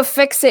you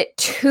affix it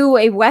to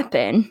a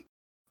weapon,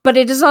 but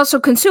it is also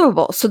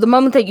consumable. So the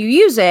moment that you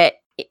use it,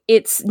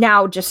 it's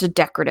now just a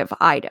decorative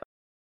item.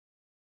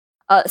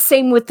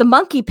 Same with the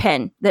monkey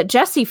pen that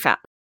Jesse found.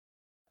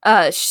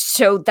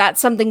 So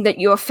that's something that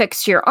you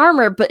affix to your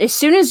armor, but as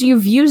soon as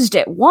you've used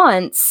it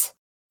once,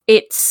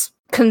 it's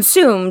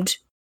consumed.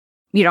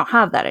 You don't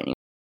have that anymore.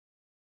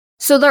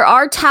 So there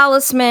are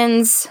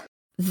talismans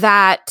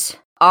that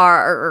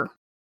are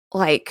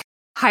like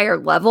higher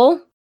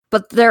level,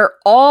 but they're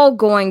all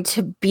going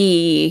to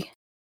be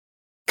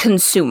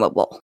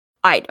consumable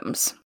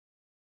items.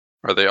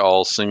 Are they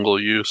all single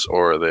use,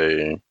 or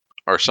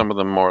are some of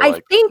them more like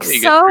I think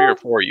you so. get 3 or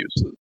 4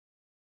 uses?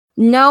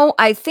 No,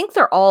 I think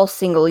they're all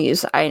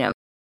single-use items.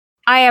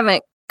 I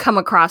haven't come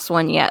across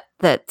one yet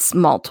that's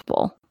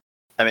multiple.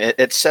 I mean,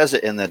 it says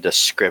it in the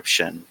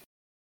description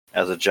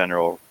as a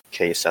general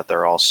case that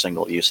they're all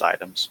single-use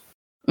items.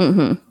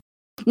 Mm-hmm.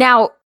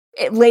 Now,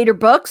 in later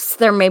books,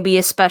 there may be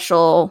a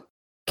special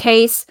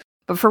case,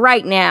 but for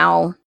right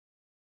now,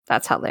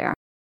 that's how they are.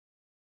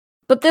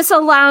 But this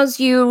allows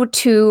you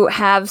to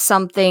have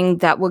something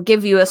that will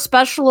give you a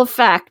special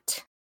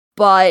effect,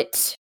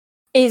 but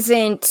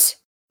isn't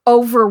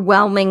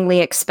overwhelmingly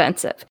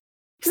expensive.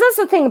 Because that's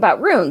the thing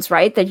about runes,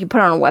 right? That you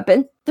put on a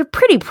weapon. They're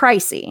pretty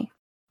pricey.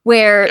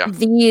 Where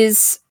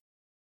these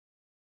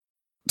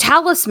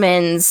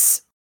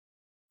talismans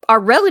are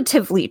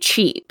relatively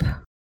cheap.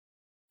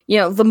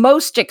 The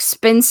most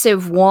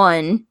expensive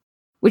one,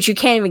 which you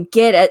can't even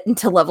get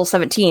until level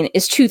 17,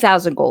 is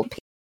 2,000 gold pieces.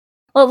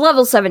 Well, at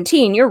level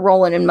 17, you're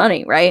rolling in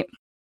money, right?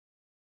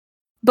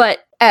 But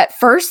at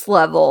first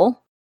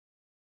level,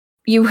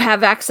 you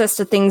have access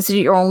to things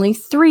that are only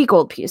 3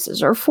 gold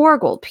pieces or 4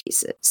 gold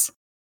pieces.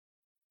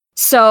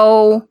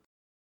 So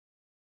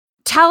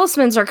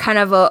talismans are kind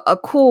of a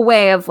cool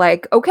way of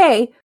like,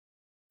 okay,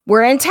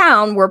 we're in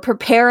town, we're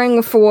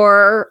preparing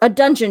for a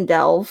dungeon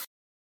delve.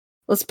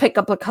 Let's pick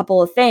up a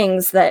couple of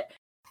things that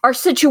are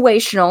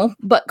situational,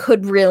 but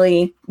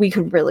we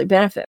could really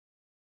benefit.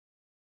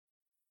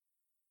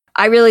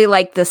 I really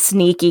like the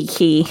sneaky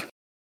key.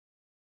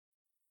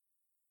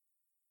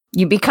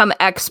 You become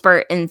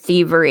expert in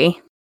thievery.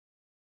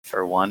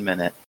 For 1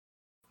 minute.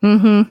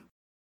 Mm-hmm.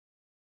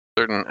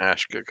 Certain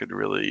Ashka could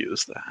really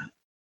use that.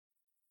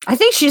 I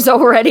think she's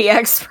already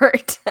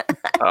expert.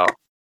 Oh.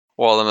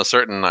 Well, then a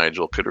certain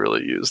Nigel could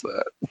really use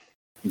that.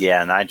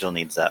 Yeah, Nigel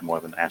needs that more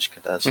than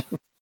Ashka does.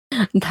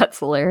 That's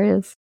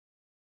hilarious.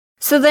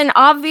 So then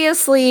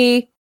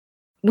obviously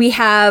we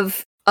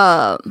have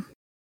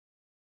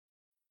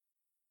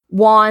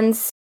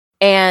wands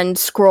and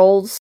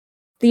scrolls.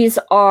 These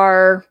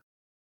are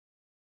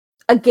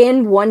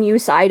again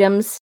one-use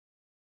items.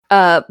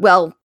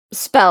 Scrolls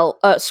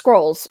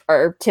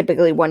are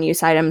typically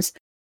one-use items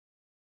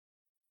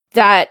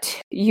that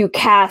you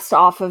cast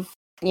off of,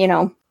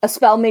 a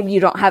spell maybe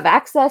you don't have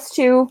access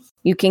to.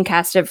 You can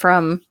cast it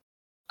from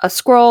a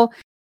scroll.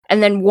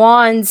 And then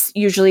wands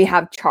usually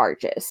have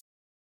charges.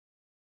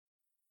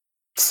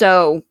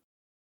 So,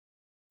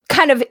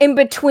 kind of in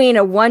between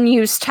a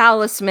one-use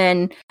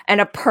talisman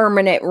and a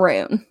permanent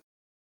rune.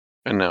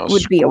 And now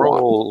would be a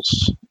wand.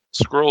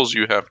 Scrolls,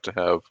 you have to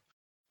have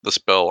the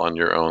spell on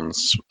your own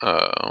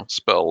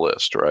spell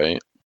list, right?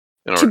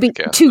 In order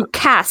to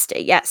cast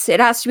it, yes. It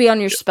has to be on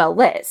your spell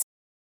list.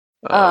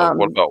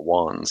 What about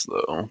wands,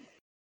 though?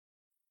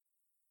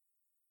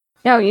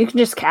 No, you can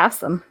just cast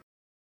them.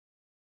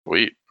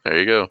 Sweet. There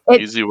you go.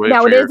 Easy way.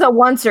 Now, it is a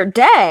once a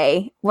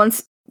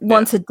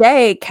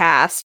day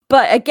cast,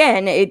 but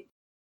again, it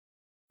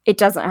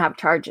doesn't have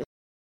charges.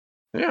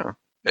 Yeah.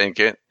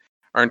 And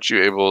aren't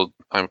you able,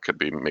 I could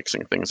be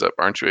mixing things up,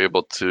 aren't you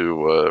able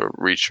to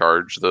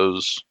recharge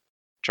those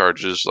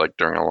charges, like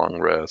during a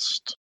long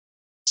rest?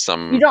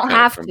 You don't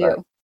have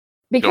to,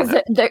 because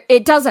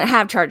it doesn't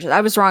have charges.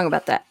 I was wrong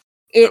about that.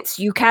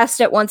 You cast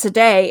it once a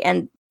day,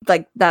 and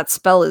like that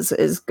spell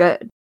is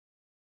good.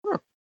 Huh.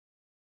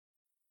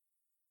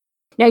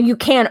 Now you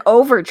can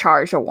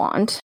overcharge a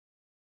wand.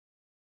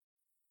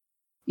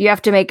 You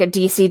have to make a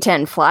DC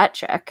 10 flat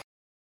check.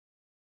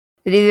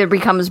 It either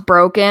becomes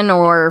broken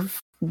or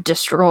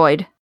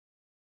destroyed.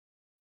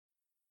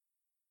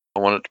 I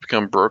want it to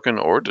become broken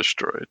or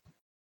destroyed.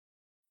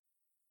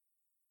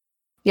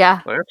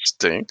 Yeah. That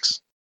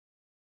stinks.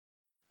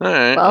 All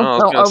right. Well,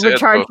 don't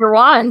overcharge your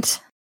wand.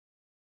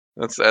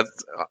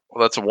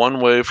 That's one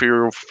way for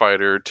your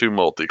fighter to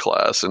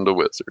multi-class into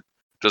wizard.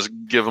 Just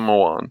give him a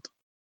wand.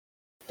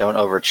 Don't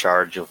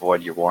overcharge,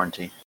 avoid your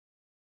warranty.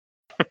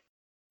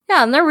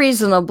 Yeah, and they're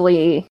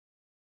reasonably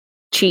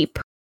cheap.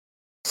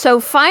 So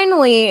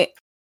finally,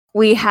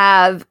 we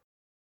have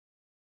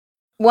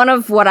one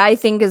of what I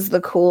think is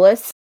the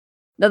coolest.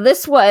 Now,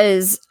 this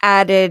was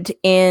added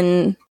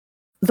in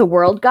the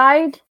World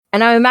Guide,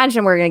 and I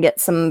imagine we're going to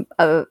get some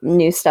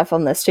new stuff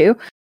on this too.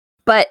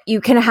 But you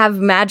can have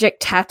magic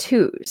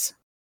tattoos.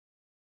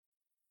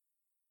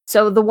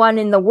 So the one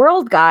in the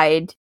World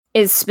Guide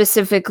is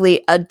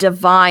specifically a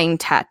divine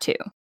tattoo.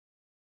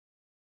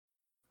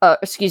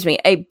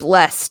 A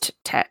blessed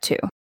tattoo.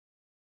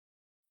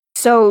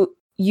 So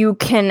you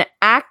can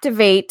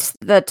activate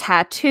the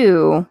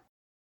tattoo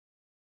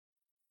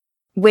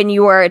when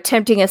you are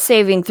attempting a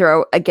saving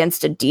throw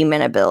against a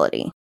demon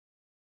ability.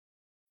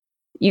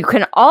 You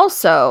can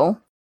also,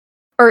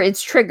 or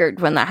it's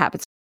triggered when that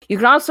happens. You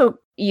can also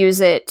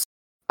use it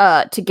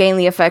to gain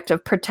the effect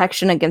of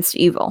protection against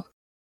evil.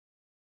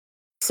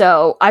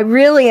 So I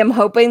really am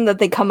hoping that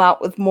they come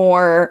out with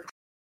more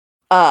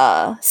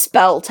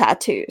spell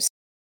tattoos,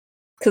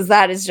 because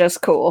that is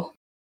just cool.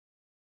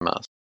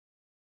 Must.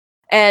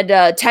 And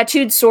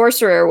Tattooed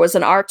Sorcerer was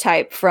an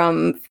archetype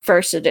from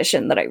first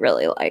edition that I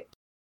really liked.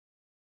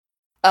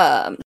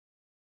 Like,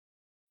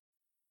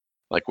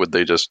 would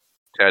they just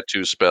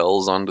tattoo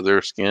spells onto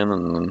their skin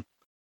and then,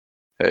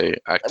 hey,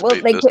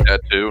 activate this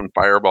tattoo and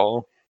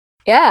fireball?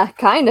 Yeah,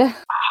 kinda.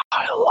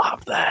 I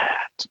love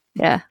that.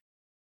 Yeah.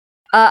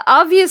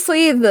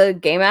 Obviously, the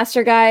Game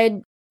Master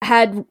Guide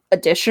had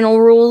additional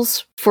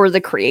rules for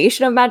the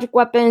creation of magic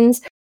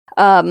weapons.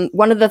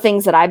 One of the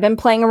things that I've been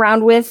playing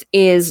around with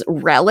is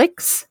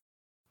relics.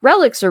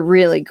 Relics are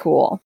really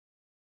cool.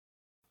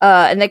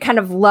 And they kind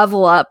of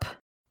level up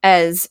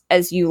as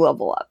you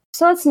level up.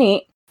 So that's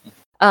neat.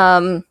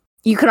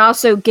 You can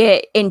also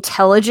get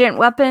intelligent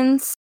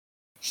weapons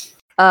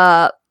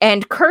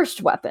and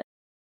cursed weapons.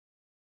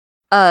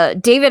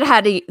 David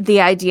had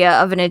the idea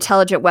of an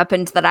intelligent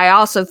weapon that I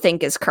also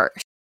think is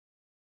cursed.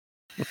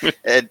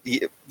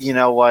 You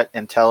know what?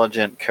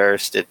 Intelligent,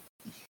 cursed, it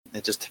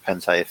just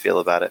depends how you feel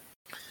about it.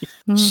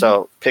 Mm-hmm.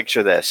 So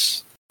picture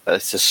this.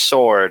 It's a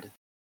sword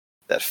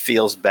that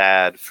feels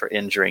bad for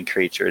injuring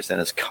creatures and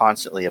is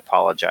constantly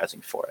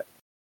apologizing for it.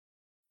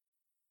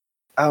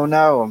 Oh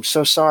no, I'm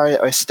so sorry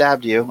I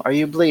stabbed you. Are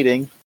you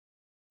bleeding?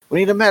 We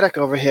need a medic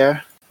over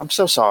here. I'm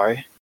so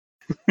sorry.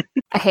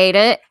 I hate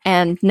it,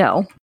 and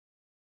no.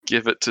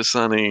 Give it to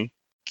Sunny.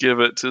 Give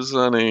it to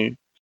Sunny.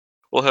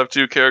 We'll have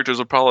two characters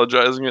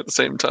apologizing at the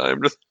same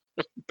time.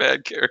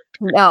 Bad character.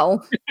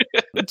 No.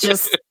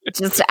 just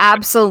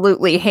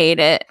absolutely hate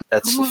it.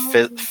 That's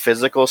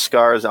physical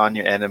scars on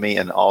your enemy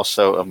and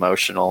also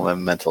emotional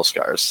and mental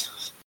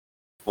scars.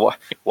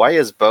 Why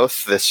is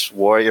both this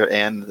warrior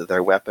and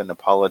their weapon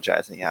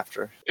apologizing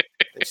after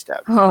they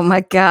stabbed? Oh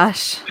my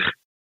gosh.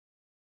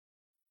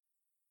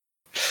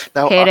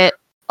 Now, Hate it.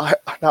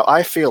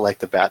 I feel like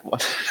the bad one.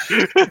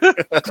 Oh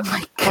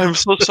my God. I'm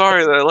so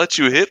sorry that I let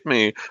you hit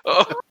me.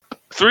 Oh,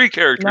 3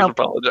 characters Nope.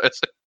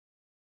 apologizing.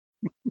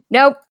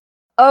 Nope.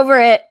 Over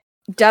it.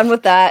 Done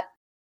with that.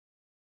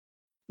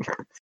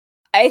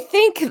 I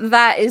think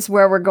that is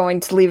where we're going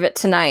to leave it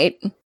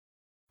tonight.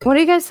 What do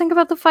you guys think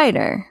about the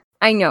fighter?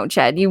 I know,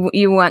 Chad,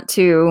 you want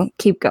to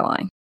keep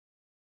going.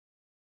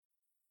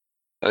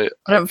 I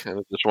kind of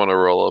just want to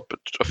roll up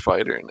a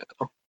fighter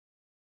now.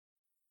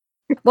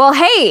 Well,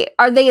 hey,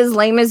 are they as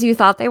lame as you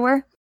thought they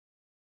were?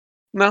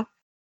 No.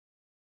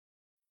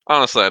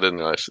 Honestly, I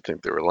didn't actually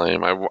think they were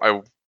lame.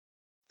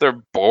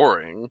 They're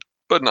boring,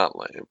 but not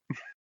lame.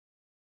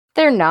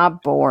 They're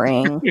not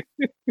boring.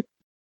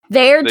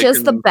 They're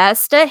just the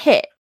best to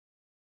hit.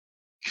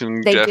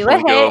 Can They do a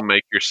definitely go hit.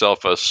 make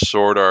yourself a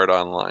Sword Art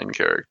Online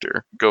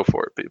character. Go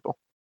for it, people.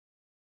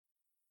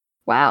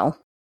 Wow.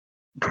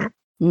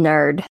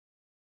 Nerd.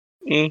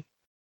 Eh.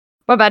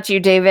 What about you,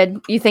 David?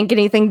 You think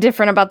anything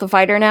different about the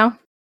fighter now?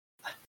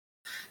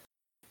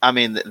 I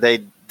mean,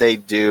 they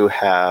do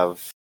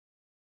have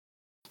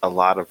a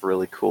lot of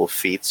really cool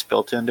feats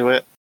built into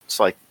it. It's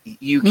like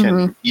you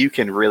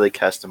can really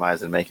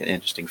customize and make an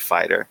interesting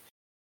fighter,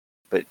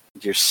 but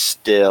you're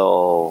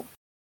still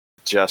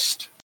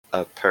just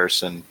a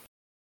person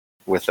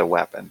with a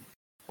weapon.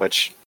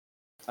 Which,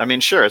 I mean,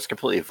 sure, it's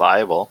completely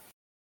viable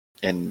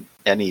in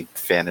any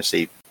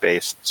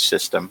fantasy-based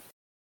system,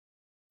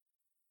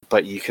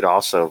 but you could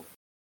also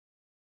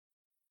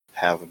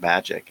have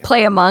magic.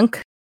 Play a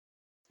monk?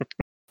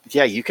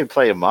 Yeah, you can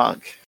play a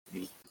monk.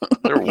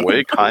 They're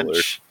way cooler.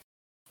 Punch.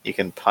 You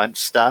can punch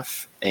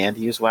stuff and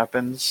use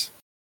weapons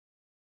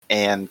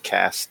and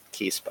cast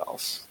key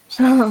spells.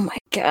 Oh my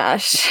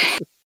gosh.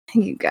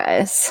 You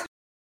guys.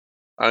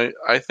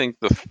 I think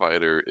the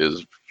fighter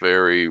is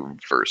very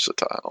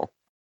versatile,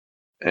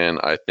 and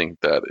I think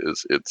that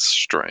is its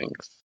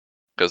strength,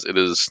 because it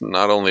is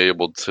not only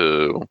able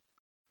to...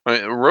 I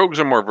mean, rogues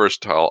are more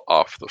versatile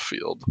off the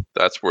field.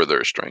 That's where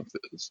their strength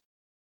is.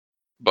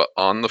 But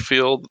on the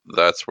field,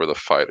 that's where the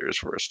fighter is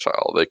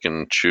versatile. They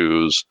can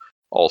choose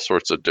all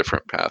sorts of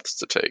different paths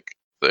to take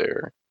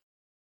there.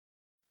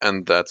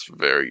 And that's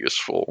very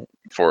useful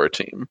for a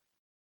team.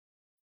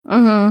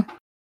 Mm-hmm.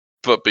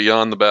 But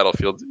beyond the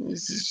battlefield,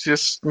 it's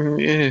just...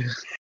 eh.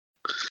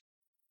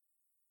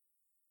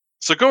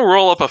 So go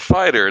roll up a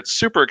fighter. It's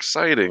super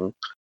exciting.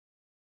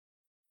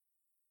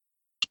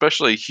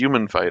 Especially a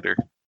human fighter.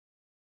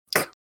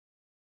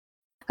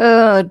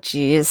 Oh,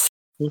 jeez.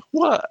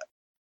 What?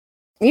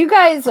 You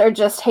guys are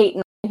just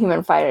hating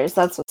human fighters.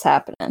 That's what's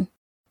happening.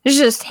 It's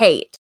just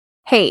hate.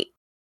 Hate.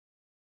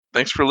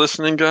 Thanks for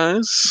listening,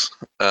 guys.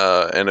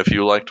 And if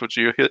you liked what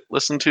you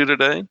listened to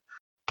today,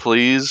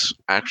 please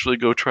actually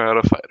go try out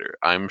a fighter.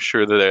 I'm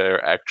sure that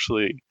they're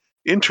actually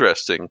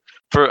interesting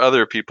for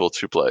other people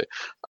to play.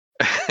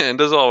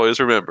 And as always,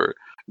 remember,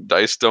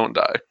 dice don't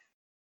die.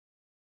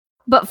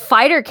 But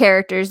fighter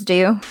characters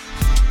do.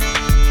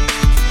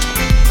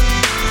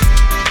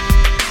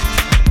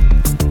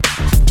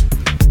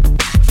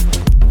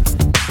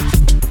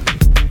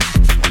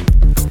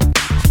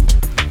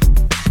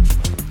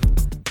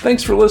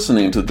 Thanks for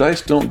listening to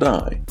Dice Don't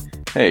Die.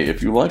 Hey,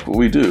 if you like what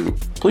we do,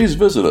 please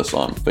visit us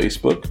on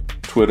Facebook,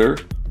 Twitter,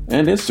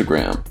 and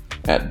Instagram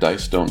at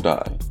Dice Don't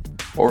Die,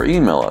 or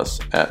email us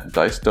at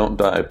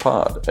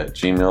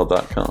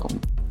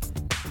dicedon'tdiepod@gmail.com.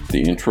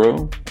 The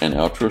intro and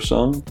outro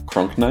song,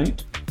 Crunk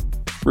Night,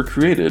 were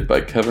created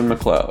by Kevin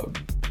MacLeod.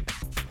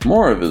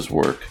 More of his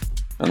work,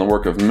 and the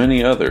work of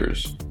many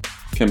others,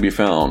 can be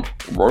found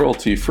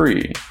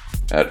royalty-free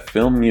at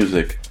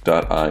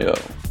filmmusic.io.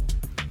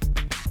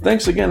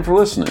 Thanks again for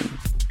listening,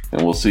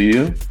 and we'll see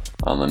you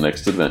on the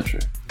next adventure.